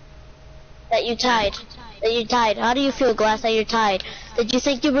that you tied? How do you feel, Glass, that you're tied? Did you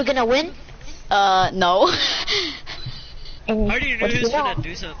think you were gonna win? No. And I already knew what he do was you know? gonna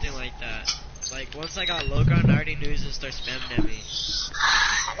do something like that. Like, once I got low ground, I already knew he was gonna start spamming at me.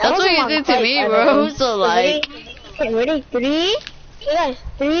 That's what you did to me, bro. So like, Okay, ready? 3, hey guys,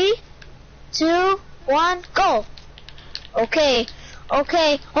 3, 2, 1, go. Okay,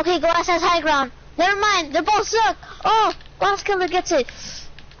 Glass has high ground. Never mind, they both suck. Oh, Glass Killer gets it.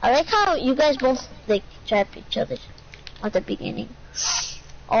 I like how you guys both like trap each other at the beginning.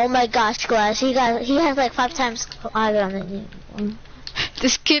 Oh my gosh, Glass, he has like 5 times high ground than you.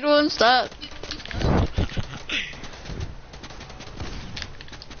 this kid won't stop.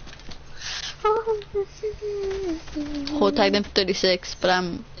 Hold tight them 36, but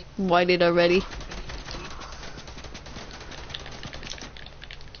I'm whited already.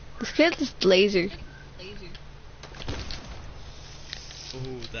 This kid is laser.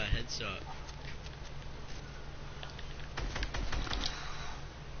 Ooh, that headshot.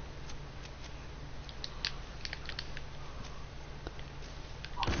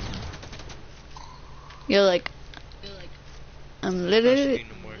 You're like, I'm literally.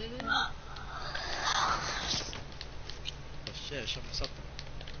 No more. Oh shit, show me something.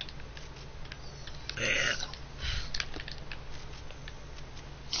 Yeah.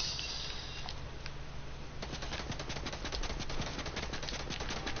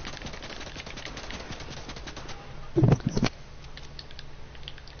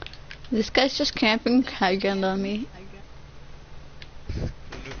 This guy's just camping high ground on me. No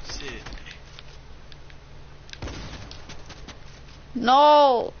shit.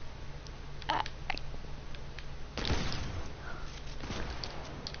 No!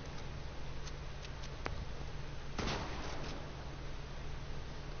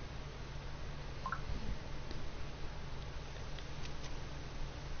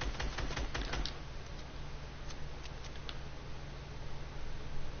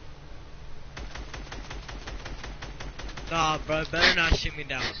 Nah, bro, better not shoot me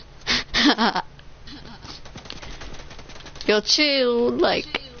down. Yo, chill, like.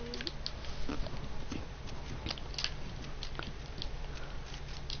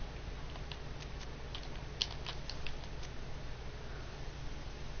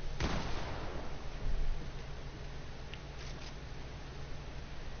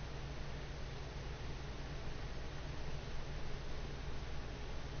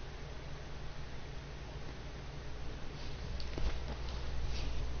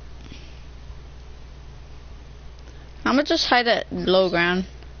 I'm gonna just hide at low ground.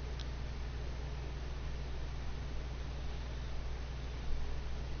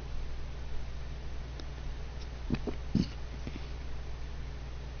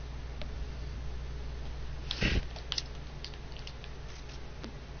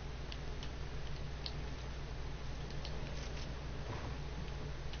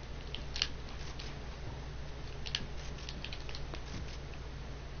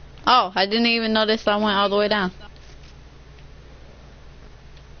 Oh, I didn't even notice I went all the way down.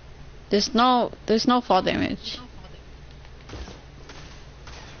 There's no fall damage.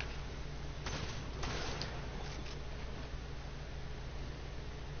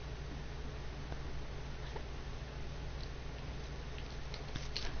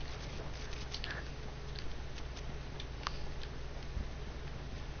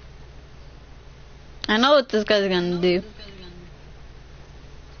 I know what this guy's gonna do.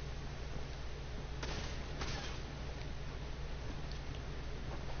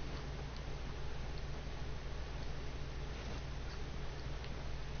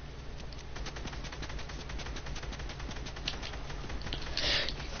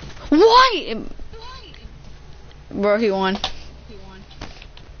 Why? Bro, he won.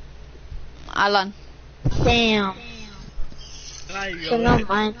 Alan. Damn. There you So go. not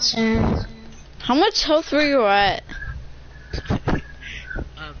my turn. How much health were you at?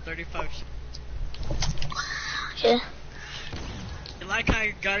 35. Okay. You like how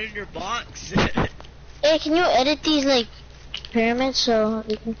I got in your box? Hey, can you edit these like pyramids so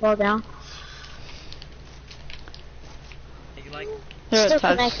they can fall down? You like They're Still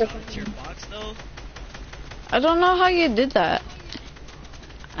attached. connected. to your box though? I don't know how you did that.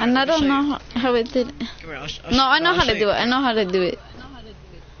 And I don't know how it did. Come here, No, I know I'll how show to you. do it. I know how to do it.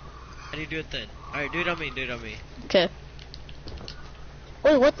 How do you do it then? Alright, do it on me, do it on me. Okay.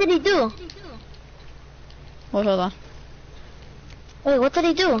 Wait, what did he do? Wait, hold on. Wait, what did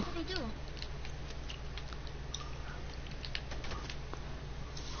he do?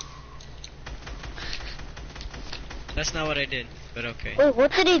 That's not what I did, but okay. Wait,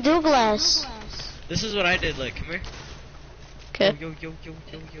 what did he do, Glass? This is what I did, look, come here. Okay. Yo, yo, yo,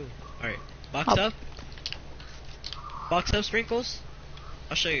 yo, yo. Alright, box Up. up. Box up, Sprinkles.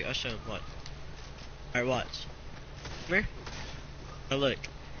 I'll show you, what. Alright, watch. Come here. Now look.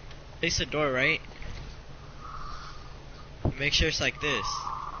 Face the door, right? Make sure it's like this.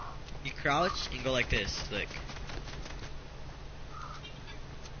 You crouch and go like this, look.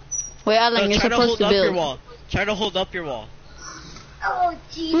 Wait, Alan, No, you're try to supposed hold to up your build. wall. Try to hold up your wall. Oh,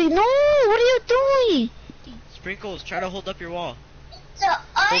 geez. Wait, no, what are you doing? Sprinkles, try to hold up your wall. So,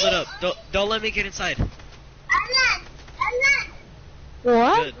 Hold it up. Don't let me get inside. I'm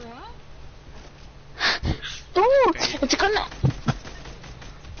What? Good. Don't, it's gonna...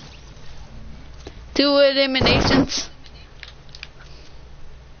 2 eliminations.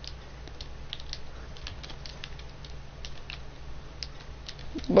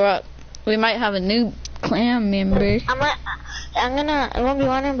 Bruh, we might have a new clan member. I'm gonna, I won't be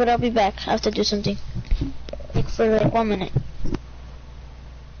running, but I'll be back. I have to do something. Like for like 1 minute.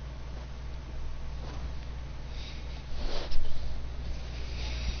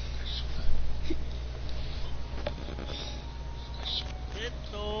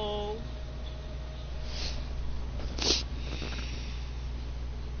 Little.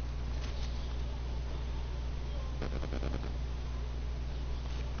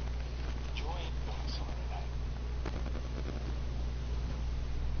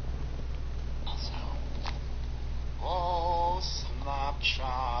 Oh,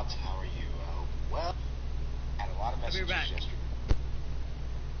 Snapchat, how are you? Well, had a lot of I'll be messages back. yesterday.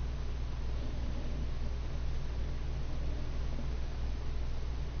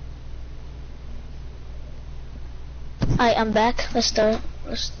 Alright, I'm back. Let's start.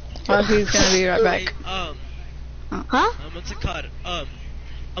 Oh, he's gonna be right back. Hey, Huh? what's it called? I'm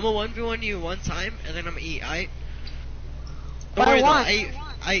a 1v1 you one time, and then I'm gonna eat. Don't What I worry though,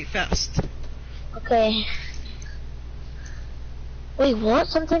 want. I eat fast. Okay. Wait, what?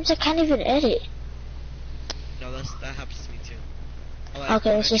 Sometimes I can't even edit. No, that happens to me too. Okay,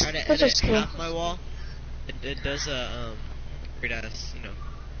 when let's I just- try to let's edit just go. half my wall. It does weird ass, you know.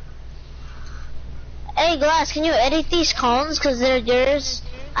 Hey, Glass, can you edit these columns? Because they're yours.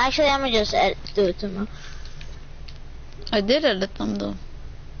 Actually, I'm gonna just do it tomorrow. I did edit them though.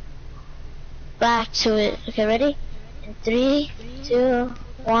 Back to it. Okay, ready? In 3, 2,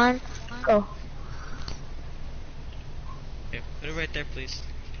 1, go. Okay, put it right there, please.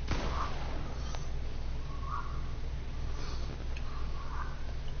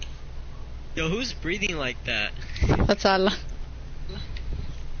 Yo, who's breathing like that? That's Alan.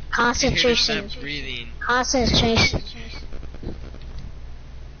 Concentration. Stop breathing. Concentration.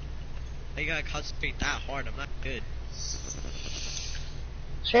 I gotta concentrate that hard. I'm not good.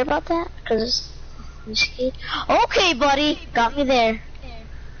 Sure about that? Cause I'm scared. Okay, buddy, got me there.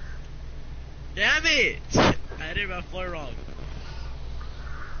 Damn it! I did my floor wrong.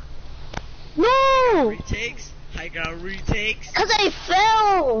 No, Retakes. I got retakes. cause I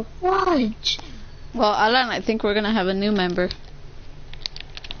fell. Watch. Well, Alan, I think we're gonna have a new member.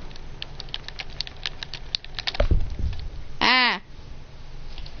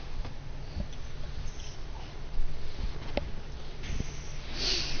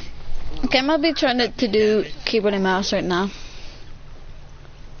 Okay, I'm gonna be trying to do keyboard and mouse right now.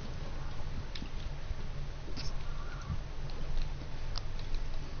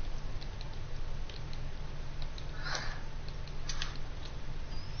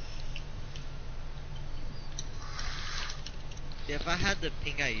 If I had the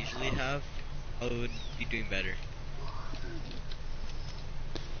ping I usually have, I would be doing better.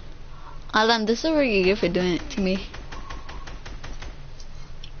 Alan, this is what you get for doing it to me.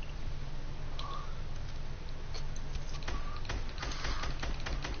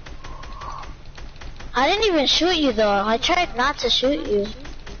 I didn't even shoot you though. I tried not to shoot you.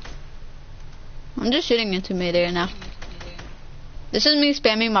 I'm just shooting into midair now. This is me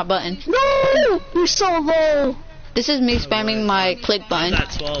spamming my button. No! You're so low. This is me spamming my click button.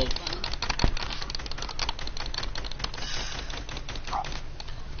 At 12.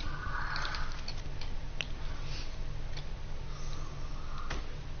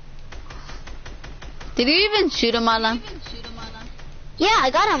 Did you even shoot him, Alan? Yeah, I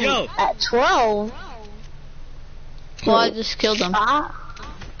got him Yo. at 12. Well, I just killed him. Ah.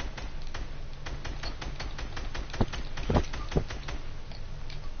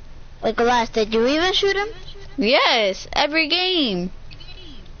 Wait, Glass, did you even shoot him? Yes, every game.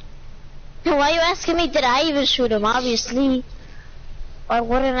 Why are you asking me, did I even shoot him? Obviously. Why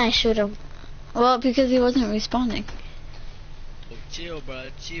wouldn't I shoot him? Well, because he wasn't responding. Oh, chill, bro.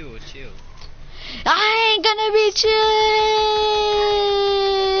 Chill. I ain't gonna be chill.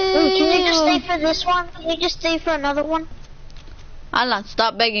 Wait, can you just stay for this one? Can you just stay for another one? Alan,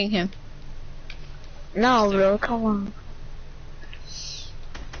 stop begging him. No, bro, come on.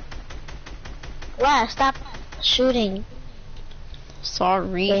 Glass, stop shooting.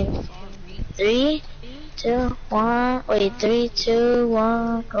 Sorry. Wait. 3, 2, 1. Wait, 3, 2,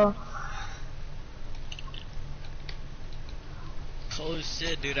 1, go. Oh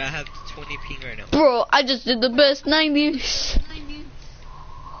shit, dude, I have 20 ping right now. Bro, I just did the best 90s.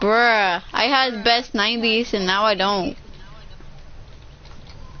 Bruh, I had best 90s and now I don't.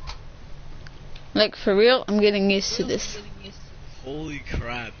 Like, for real, I'm getting used to this. Holy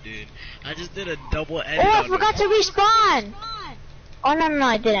crap, dude. I just did a double edit Oh, I on forgot to respawn! Oh, no,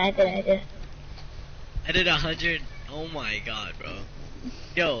 I did. I did 100. Oh my god, bro.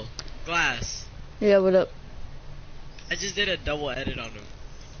 Yo, Glass. Yeah, what up? I just did a double edit on him.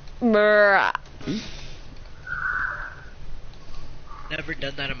 Bruh. Never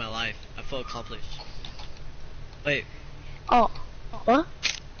done that in my life. I feel accomplished. Wait, Oh, what?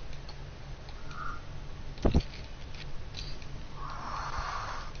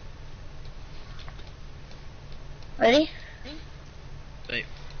 Ready? wait.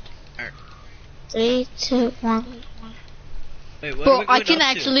 Alright. 3, 2, 1. Wait, what are Bro, we I going can up to?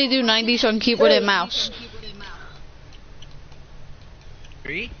 actually do 90s on keyboard and mouse.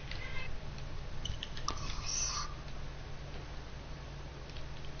 3?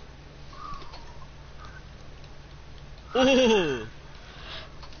 Ooh!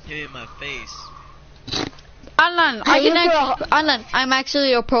 Hit me in my face. Alan, Alan, I'm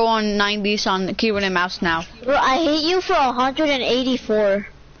actually a pro on 90s on keyboard and mouse now. Bro, I hit you for 184.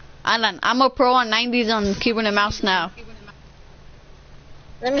 Alan, I'm a pro on 90s on keyboard and mouse now.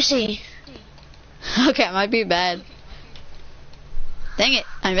 Let me see. Okay, it might be bad. Dang it,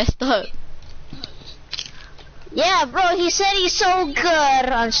 I messed up. Yeah, bro, he said he's so good.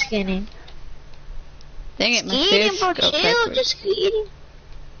 I'm just kidding. Dang it, my Eating, face bro, go chill, backwards. just eating.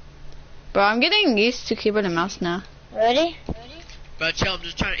 Bro, I'm getting used to keyboard and mouse now. Ready? Bro, chill, I'm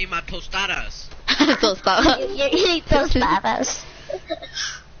just trying to eat my tostadas. So stop. You're eating tostadas.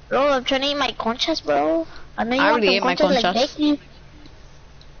 Bro, I'm trying to eat my conchas, bro. I know you I want already them ate my conchas like conchas. Becky.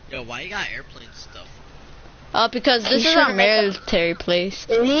 Yo, why you got airplane stuff? Because this You is our should've made them. military place.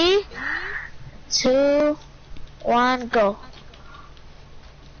 3, 2, 1, go.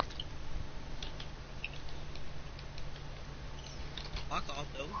 Fuck off,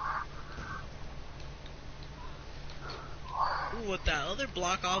 though. Ooh, with that other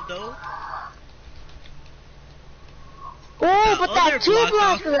block off, though. Oh, but other that 2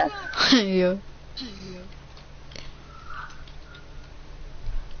 block block. off. Yeah.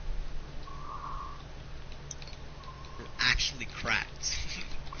 We're actually cracked.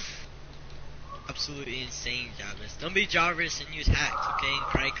 Absolutely insane, Jarvis. Don't be Jarvis and use hacks, okay? And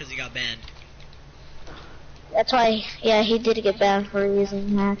cry because he got banned. That's why, yeah, he did get banned for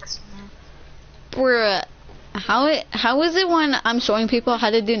using hacks. Bruh, how is it when I'm showing people how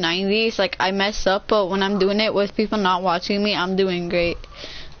to do 90s? Like, I mess up, but when I'm doing it with people not watching me, I'm doing great.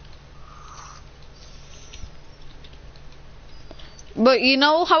 But you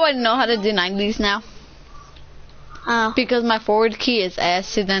know how I know how to do 90s now? Oh. Because my forward key is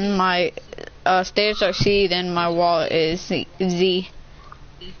S, then my stairs are C, then my wall is Z.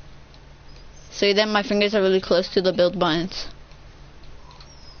 So then my fingers are really close to the build buttons.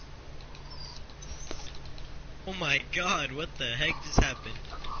 Oh my god, what the heck just happened?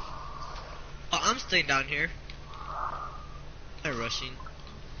 Oh, I'm staying down here. I'm rushing.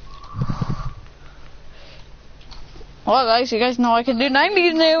 Well guys, you guys know I can do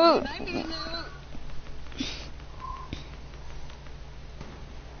 90s now.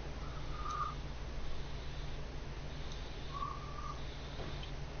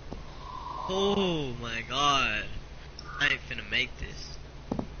 Oh my god. I ain't finna make this.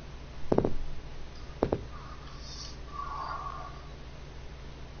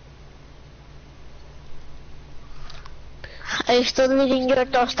 Are you still eating your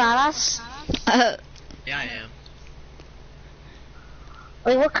tostadas? Yeah, I am.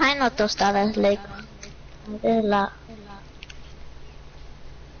 Wait, what kind of tostadas? Like, la.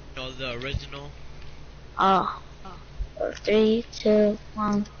 No, the original. Oh. 3, 2,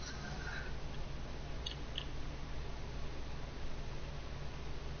 1.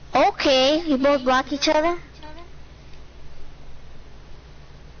 Okay, you both block each other?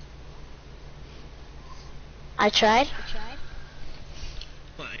 I tried.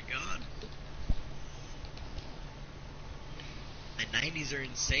 Oh my god. My 90s are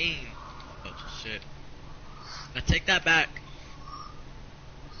insane. Oh shit. I take that back.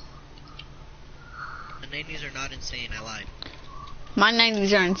 The 90s are not insane, I lied. My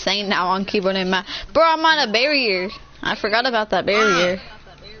 90s are insane now on keyboard and mouse. Bro, I'm on a barrier. I forgot about that barrier.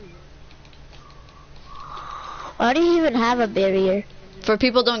 Why do you even have a barrier? For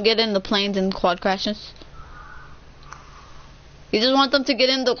people don't get in the planes and quad crashes. You just want them to get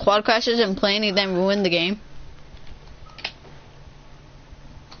in the quad crashes and plane and then ruin the game.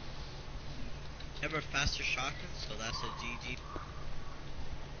 Have a faster shotgun, so that's a GG.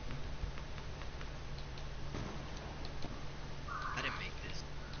 I didn't make this.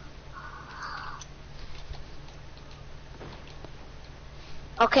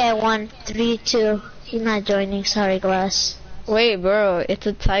 Okay, I won. 3, 2. He's not joining. Sorry, Glass. Wait, bro, it's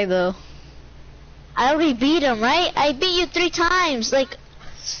a tie though. I already beat him, right? I beat you 3 times. Like,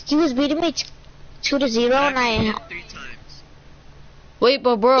 he was beating me 2-0, and I. 3 times. Wait,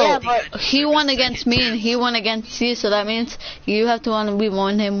 but bro, Yeah, but- he won against me and he won against you, so that means you have to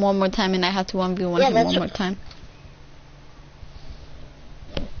 1v1 him one more time and I have to 1v1 Yeah, him that's one r- more time.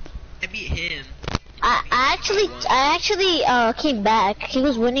 I beat him. I actually came back. He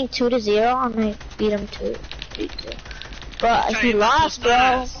was winning 2-0, and I beat him 3-2. But he Try lost, bro.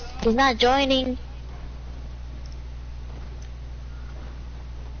 Tostadas. He's not joining.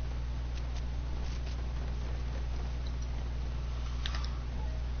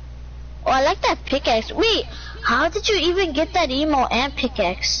 Oh, I like that pickaxe. Wait, how did you even get that emo and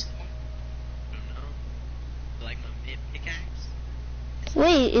pickaxe? I don't know. Like my mid pickaxe?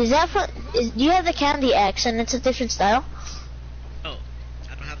 Wait, is that for? Do you have the candy axe and it's a different style? Oh,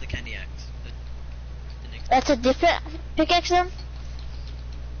 I don't have the candy axe. The next That's a different pickaxe then?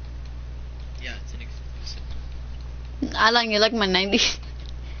 yeah, it's an exclusive. Alan, you like my 90s?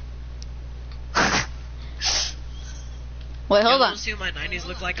 Wait, hold You on. wanna see what my 90s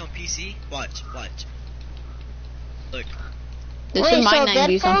look like on PC? Watch, watch. Look. This Wait, is my so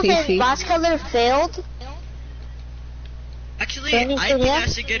 90s on Deadpool and PC. Boss Color failed? Actually, Don't you I say think yeah? I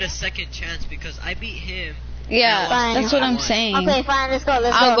should get a second chance because I beat him. Yeah, Fine. that's what I'm Fine. saying. Okay, fine, let's go,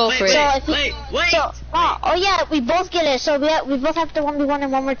 let's I'll go. go for wait, it. So if you- wait. So, oh yeah, we both get it. So we both have to 1v1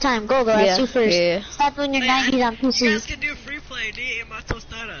 in one more time. Go, guys, Yeah, you first. yeah. Stop doing your Wait, 90s on You guys PC. can do free play, dude, in my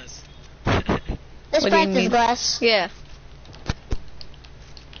tostadas. Let's What do you practice, mean? Glass. Yeah.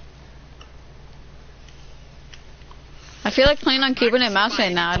 I feel like playing on keyboard and mouse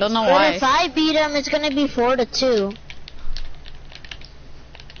right now. I don't know But if why. I beat him, it's gonna be 4-2.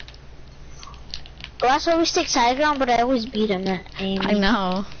 Glass always takes high ground, but I always beat him at aim. I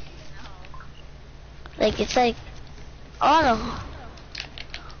know. Like, it's like, auto.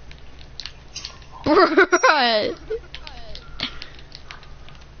 Right.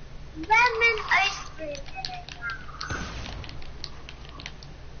 Lemon ice cream.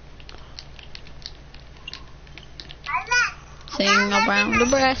 Sing around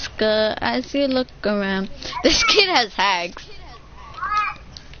Nebraska as you look around. This kid has hags.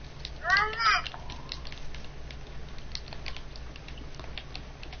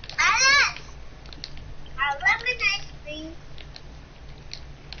 Alex! Lemon ice cream.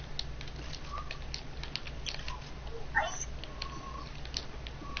 Ice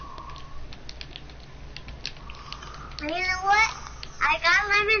cream. You know what? I got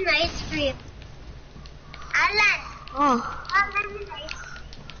lemon ice cream. Alan! Oh.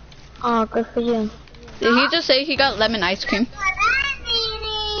 Oh, good for you. Did he just say he got lemon ice cream?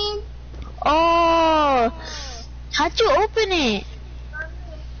 Oh, how'd you open it?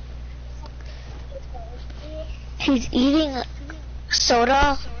 He's eating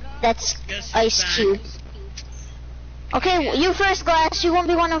soda that's Guess who's ice back? cube. Okay, you first, Glass. You won't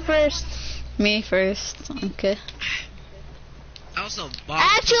be one of first. Me first. Okay. I was a bomb.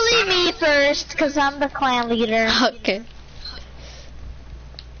 Actually, me first, because I'm the clan leader. Okay.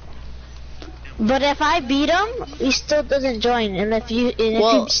 But if I beat him, he still doesn't join. And if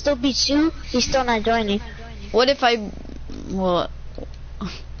Well- he still beats you, he's still not joining. What if I? Well, I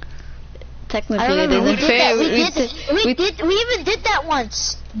technically don't it know. We isn't did fair. that. We even did that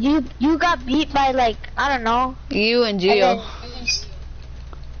once. You got beat by like I don't know. You and and Gio. then-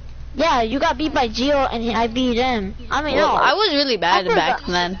 yeah, you got beat by Gio and I beat him. I mean, Well, no, I was really bad I back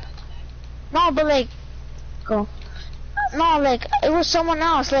forgot. then. no, but like, go. No, like it was someone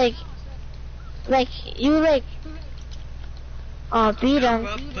else. Like you like, beat him.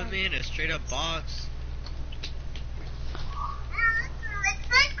 Bro, put me in a straight up box.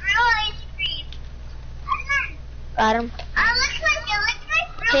 Got him.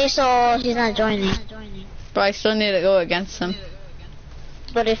 Okay, so he's not joining. But I still need to go against him.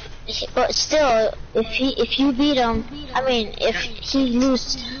 But still, if you beat him, I mean, if he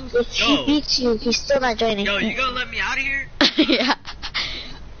Yo. beats you, he's still not joining. Yo, you gonna let me out of here? Yeah.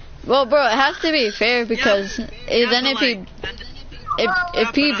 Well, bro, it has to be fair because then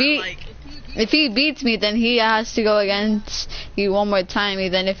if he beats me, then he has to go against you one more time.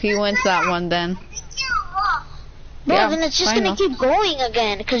 And then if he wins that one, then Bro, yeah, then it's just final. gonna keep going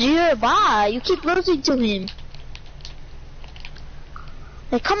again, because you're a bot. You keep losing to him.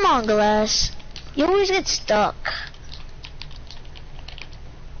 Like, come on, Glass. You always get stuck.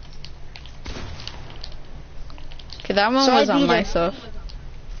 Okay, that one So I was on beat him. myself.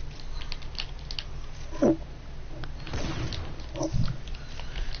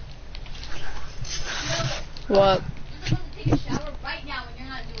 What?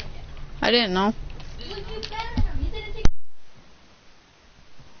 I didn't know.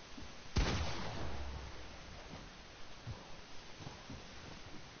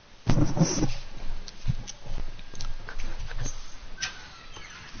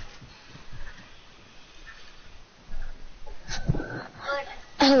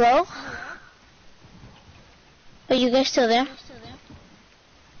 Hello? Are you guys still there?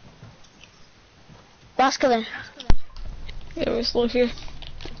 Basculin. Yeah, we're still here.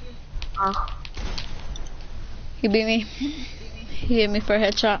 Oh. He beat me. He hit me for a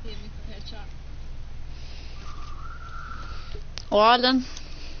headshot. Well then,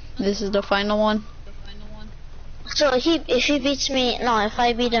 this is the final one. So if he beats me, no, if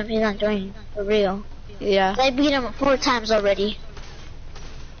I beat him, he's not joining. For real. Yeah. I beat him 4 times already.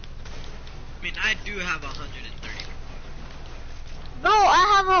 I mean, I do have 130. No,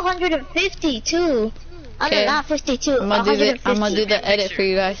 I have 150 too. I mean, Okay. not 52. I'm gonna do the edit Picture. for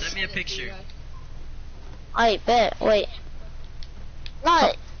you guys. Send me a picture. I bet. Wait.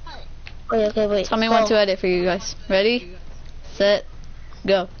 No. Okay, wait. Tell me when to edit for you guys. Ready? Set.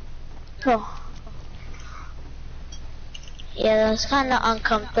 Go. Go. Yeah, that's kind of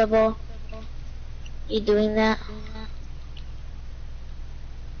uncomfortable. You doing that?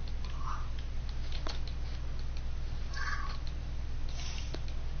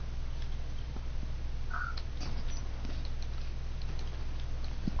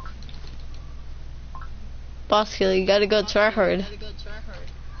 Boss Killer, you gotta go try hard. What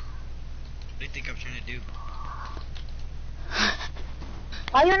do you think I'm trying to do?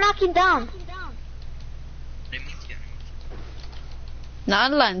 Why you knocking down? I mean, yeah.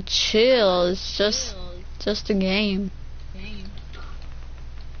 Not like chill, it's just a game.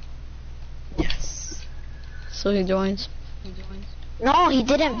 Yes. So he joins. No, he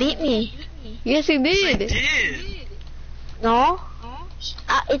didn't beat me. Yes, he I did. did. No.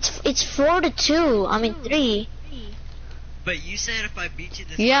 It's 4-2. I mean 3. But you said if I beat you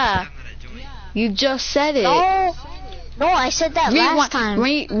this Yeah. last time that I joined. You just said it. No, I said that last time.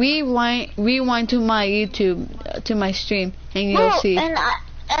 Rewind to my YouTube, to my stream, and you'll No, see. and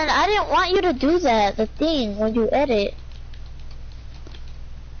I didn't want you to do that. The thing when you edit.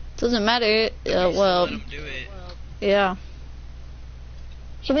 Doesn't matter. Okay, so Well, let him do it. yeah.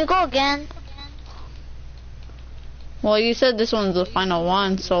 Can we go again? Well, you said this one's the final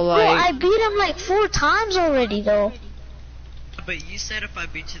one, so Bro, I like, beat him like 4 times already though. But you said if I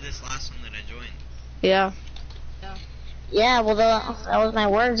beat you this last one that I joined. yeah. Yeah, well that was my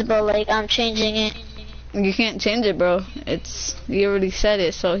words, but like I'm changing it. You can't change it, bro. You already said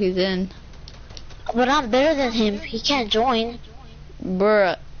it, so he's in. But I'm better than him. He can't join.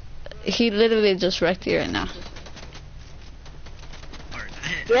 Bruh, he literally just wrecked you right now.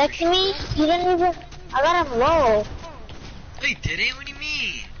 Wrecked me? He didn't even. I got him low. Oh, you didn't? What do you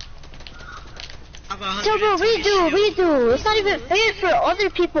mean? How about Turbo, 120 shield? redo. It's not even fair for other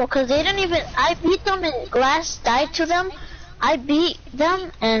people because they don't even. I beat them and Glass died to them. I beat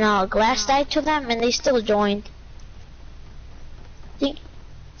them and Glass died to them and they still joined.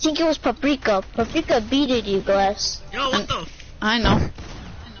 Think it was Paprika. Paprika beated you, Glass. Yo, what the I know.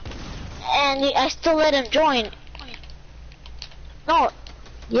 And I still let him join. No.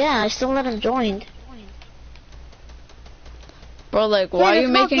 Yeah, I still let him join. Bro, like, Yeah, why are you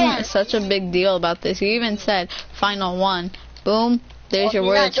there's no making gas. such a big deal about this? You even said final one. Boom. There's your He's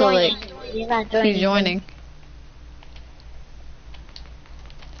word. not So like, joining. He's not joining. he's joining.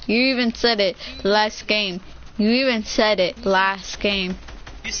 You even said it last game. You even said it last game.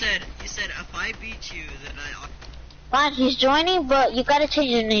 You said if I beat you, then I. Fine, he's joining, but you gotta change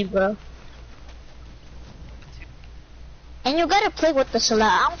your name, bro. And you gotta play with the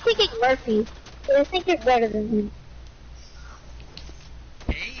Salah. I'm thinking Murphy. 'Cause I think you're better than him.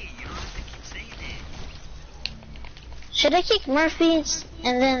 Hey, you don't have to keep saying it. Should I kick Murphy's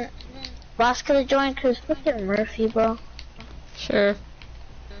and then Bosco join? Cause freaking Murphy, bro. Sure.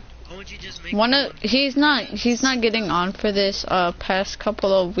 Why don't you just make He's not getting on for this past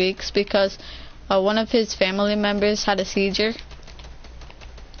couple of weeks because one of his family members had a seizure.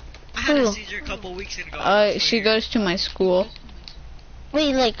 I had a Who? seizure a couple weeks ago. She goes to my school.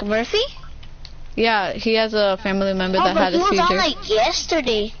 Wait, like Murphy? Yeah, he has a family member Oh, that but had he a was on seizure. like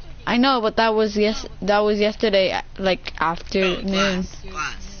yesterday. I know, but that was yesterday, like afternoon.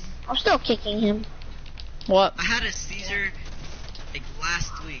 Class. I'm still kicking him. What? I had a seizure like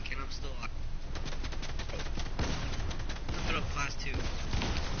last week, and I'm still. I'm up class 2.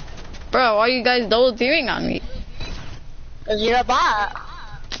 Bro, why are you guys double teaming on me? Cause you're a bot.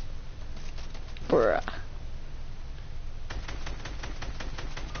 Bruh.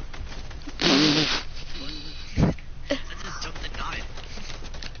 I just jumped and died.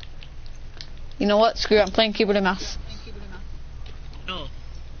 You know what? Screw it, I'm playing keyboard and mouse. No.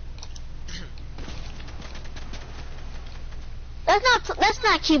 That's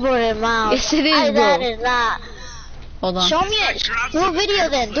not keyboard and mouse. Yes, it is, bro. That is not. Hold on. Show me it. Do a video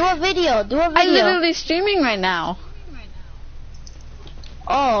then. Do a video. Do a video. I'm literally streaming right now.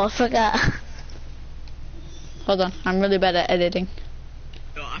 Oh, I forgot. Hold on, I'm really bad at editing.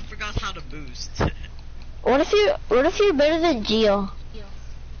 No, I forgot how to boost. What if you're better than Gio?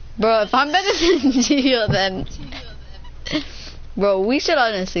 Bro, if I'm better than Gio, then... Bro, we should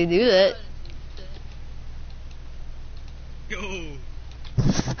honestly do that. Yo.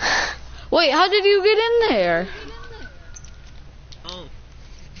 Wait, how did you get in there? Oh.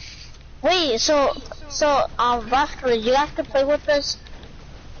 Wait, so Vasco, you have to play with us,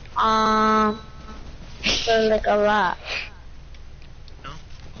 for like a lot. No.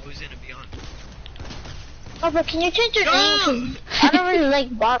 Always gonna be on. Oh, but can you change your name? 'Cause I don't really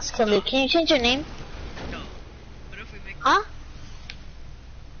like Box Killer. Can you change your name? No. What if we make? Huh?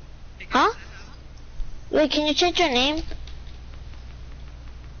 Hey, guys, Huh? Wait, can you change your name?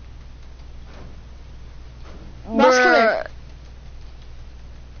 Box Killer.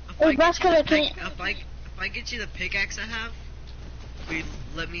 Hey, Box Killer, can you... If I get you the pickaxe I have, will you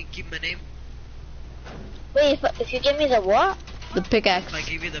let me keep my name? Wait, if you give me the what? The pickaxe. If I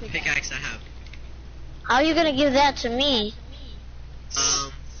give you the pickaxe I have, How are you gonna give that to me?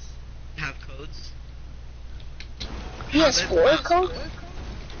 have codes. PS4 code?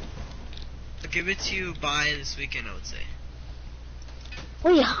 I'll give it to you by this weekend, I would say.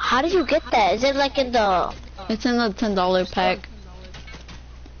 Wait, how did you get that? Is it like in the... It's in the $10 pack.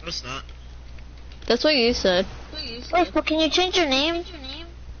 No, it's not. That's what you said. Wait, but can you change your name?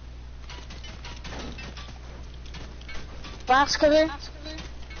 Box Killer?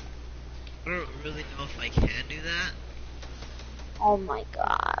 I don't really know if I can do that. Oh my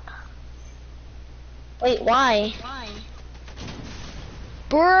god. Wait, why?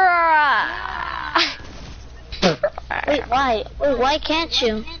 Bruh! Wait, why? Wait, why can't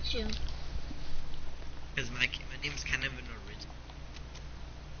you? Because my name's kind of an original.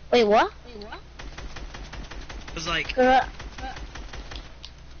 Wait, what? It was like Uh,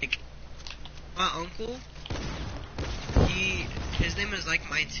 my uncle, his name is like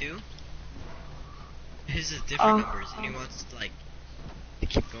mine too. His is different numbers, and he wants to like to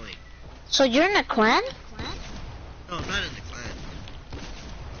keep going. So you're in a clan? No, I'm not in the clan.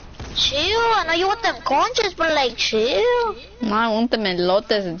 Chill, I know you want them conches, but like chill. No, I want them in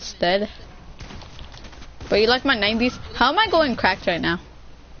lotes instead. But you like my 90s? How am I going cracked right now?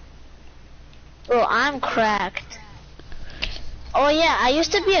 Bro, I'm cracked. Oh yeah, I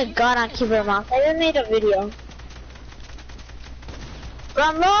used to be a god on keyboard and mouse. I even made a video.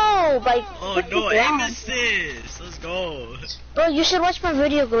 Bro, no! By Oh no, aim assist! Let's go! Bro, you should watch my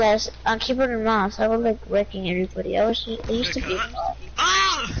video, Glass, on keyboard and mouse. I was like wrecking everybody. I used to be.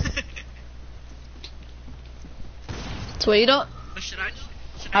 Ah! So you don't. Should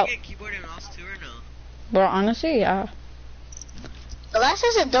I get keyboard and mouse too or no? Bro, honestly, yeah. Glass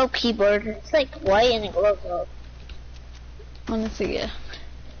has a dope keyboard. It's like white and it glows up. Honestly, yeah.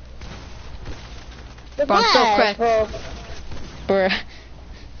 But Bro, I'm so Glass, cracked. bro. Bruh.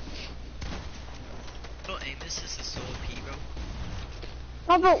 Bro, aim assist is so OP, bro.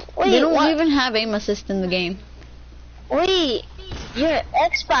 Oh, but wait, They don't what? even have aim assist in the game. Wait, you're an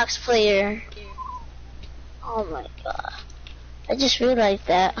Xbox player. Oh my god. I just realized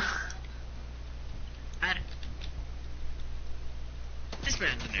that. This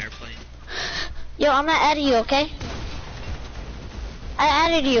man's an airplane. Yo, I'm not adding you, okay? I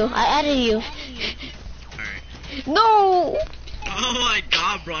added you. Alright. No! Oh my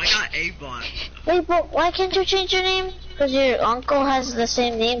god, bro, I got A-bot. Wait, but why can't you change your name? Because your uncle has the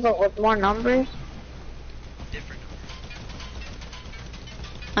same name but with more numbers? Different.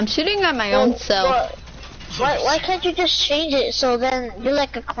 I'm shooting at my own self. Why can't you just change it so then you're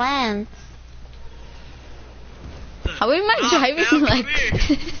like a clan? How am I driving like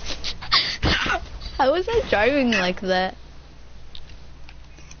this? How was I driving like that?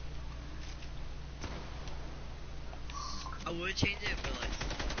 I would change it, but like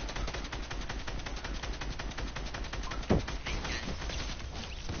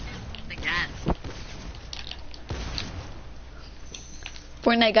that.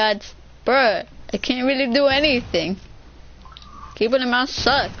 Fortnite gods. Bruh, I can't really do anything. Keyboard and mouse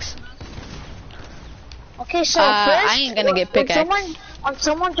sucks. Okay, so first, I ain't gonna get pickaxe. When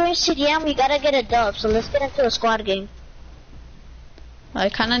someone joins CDM, we gotta get a dub. So let's get into a squad game. I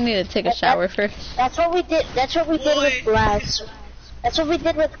kinda need to take a shower first. That's what we did. That's what we did with Glass. That's what we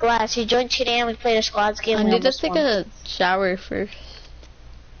did with Glass. He joined CDM. We played a squads game. I we need to almost take won. a shower first.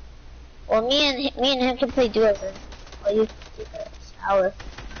 Well, me and him can play duos. Well, you take a shower.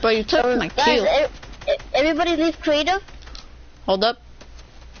 Bro, you took So, my guys, kill. everybody leave creative. Hold up.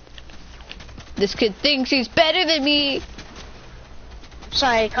 This kid thinks he's better than me.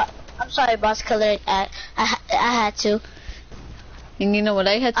 I'm sorry, boss killer. I had to. And you know what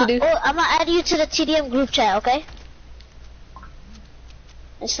I had to do? I'm gonna add you to the TDM group chat, okay?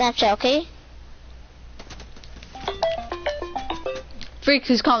 And Snapchat, okay? Freak,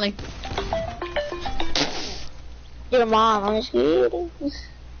 who's calling? Your mom, I'm just kidding.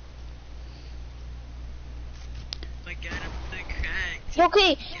 My god, I'm so cracked.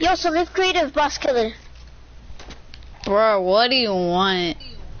 Okay, yo, so live creative, boss killer. Bro, what do you want?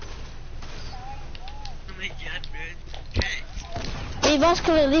 Oh my god, man. Cracked. Hey, boss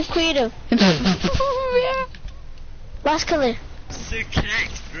killer, leave creative. Yeah. Boss killer. So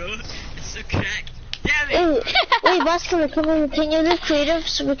cracked, bro. It's so cracked. Damn it! Hey, wait, boss killer, can you live creative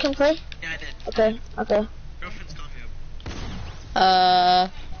so we can play? Yeah, I did. Okay. Girlfriend's calling me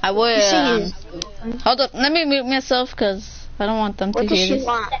up. I would, You see, hold up, let me mute myself, cause I don't want them what to does hear she this.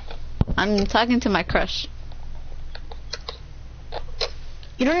 want? I'm talking to my crush.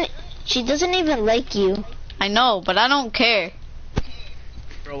 She doesn't even like you. I know, but I don't care.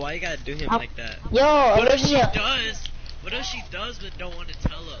 Bro, why you gotta do him like that? Yo, What if she Olivia. does? What if she does but don't want to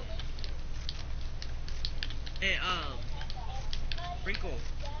tell him? Hey, Wrinkle.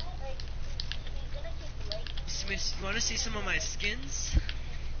 You want to see some of my skins?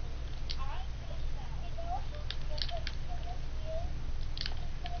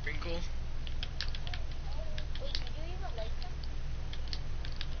 Wrinkle.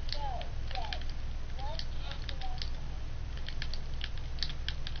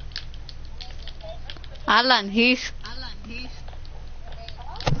 Alan, he's...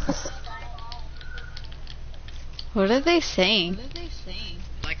 What are they saying?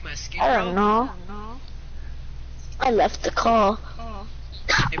 Like my skin, I bro? don't know. I left the call.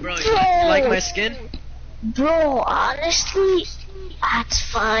 Hey, bro, you like my skin? Bro, honestly, that's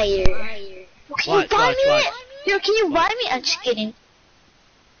fire. Yo, can you buy me it? Yo, can you buy me? I'm just kidding.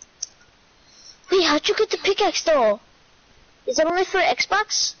 Wait, how'd you get the pickaxe though? Is that only for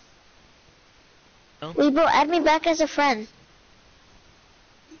Xbox? No. Wait, bro, add me back as a friend.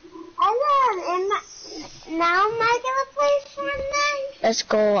 Now am I gonna play Fortnite? Let's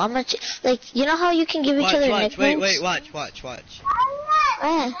go. I'm gonna like, you know how you can give each other Watch, nicknames? wait, watch.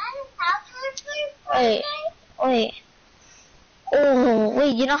 Eh. Wait. Oh,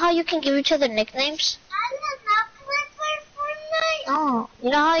 wait, you know how you can give each other nicknames? Oh, You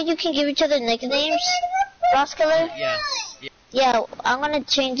know how you can give each other nicknames, Boss Killer? Yeah. Yeah, I'm gonna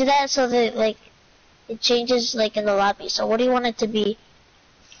change that so that like it changes like in the lobby. So what do you want it to be?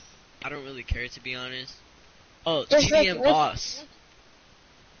 I don't really care, to be honest. Oh, Just TDM like- Boss.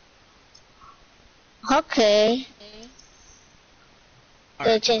 Okay. They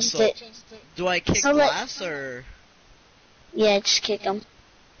Alright, changed so it. do I kick So, like- Glass or? Yeah, just kick him.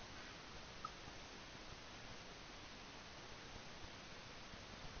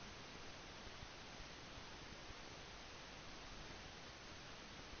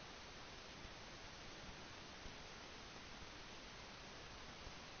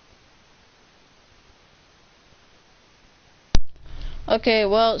 Okay,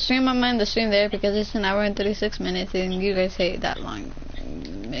 well, stream, I'm in the stream there because it's an hour and 36 minutes and you guys hate that long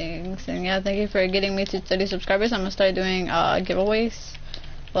things. And yeah, thank you for getting me to 30 subscribers. I'm gonna start doing giveaways.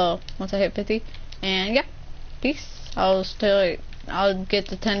 Well, once I hit 50. And yeah, peace. I'll get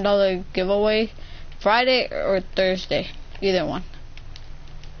the $10 giveaway Friday or Thursday, either one.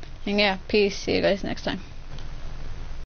 And yeah, peace. See you guys next time.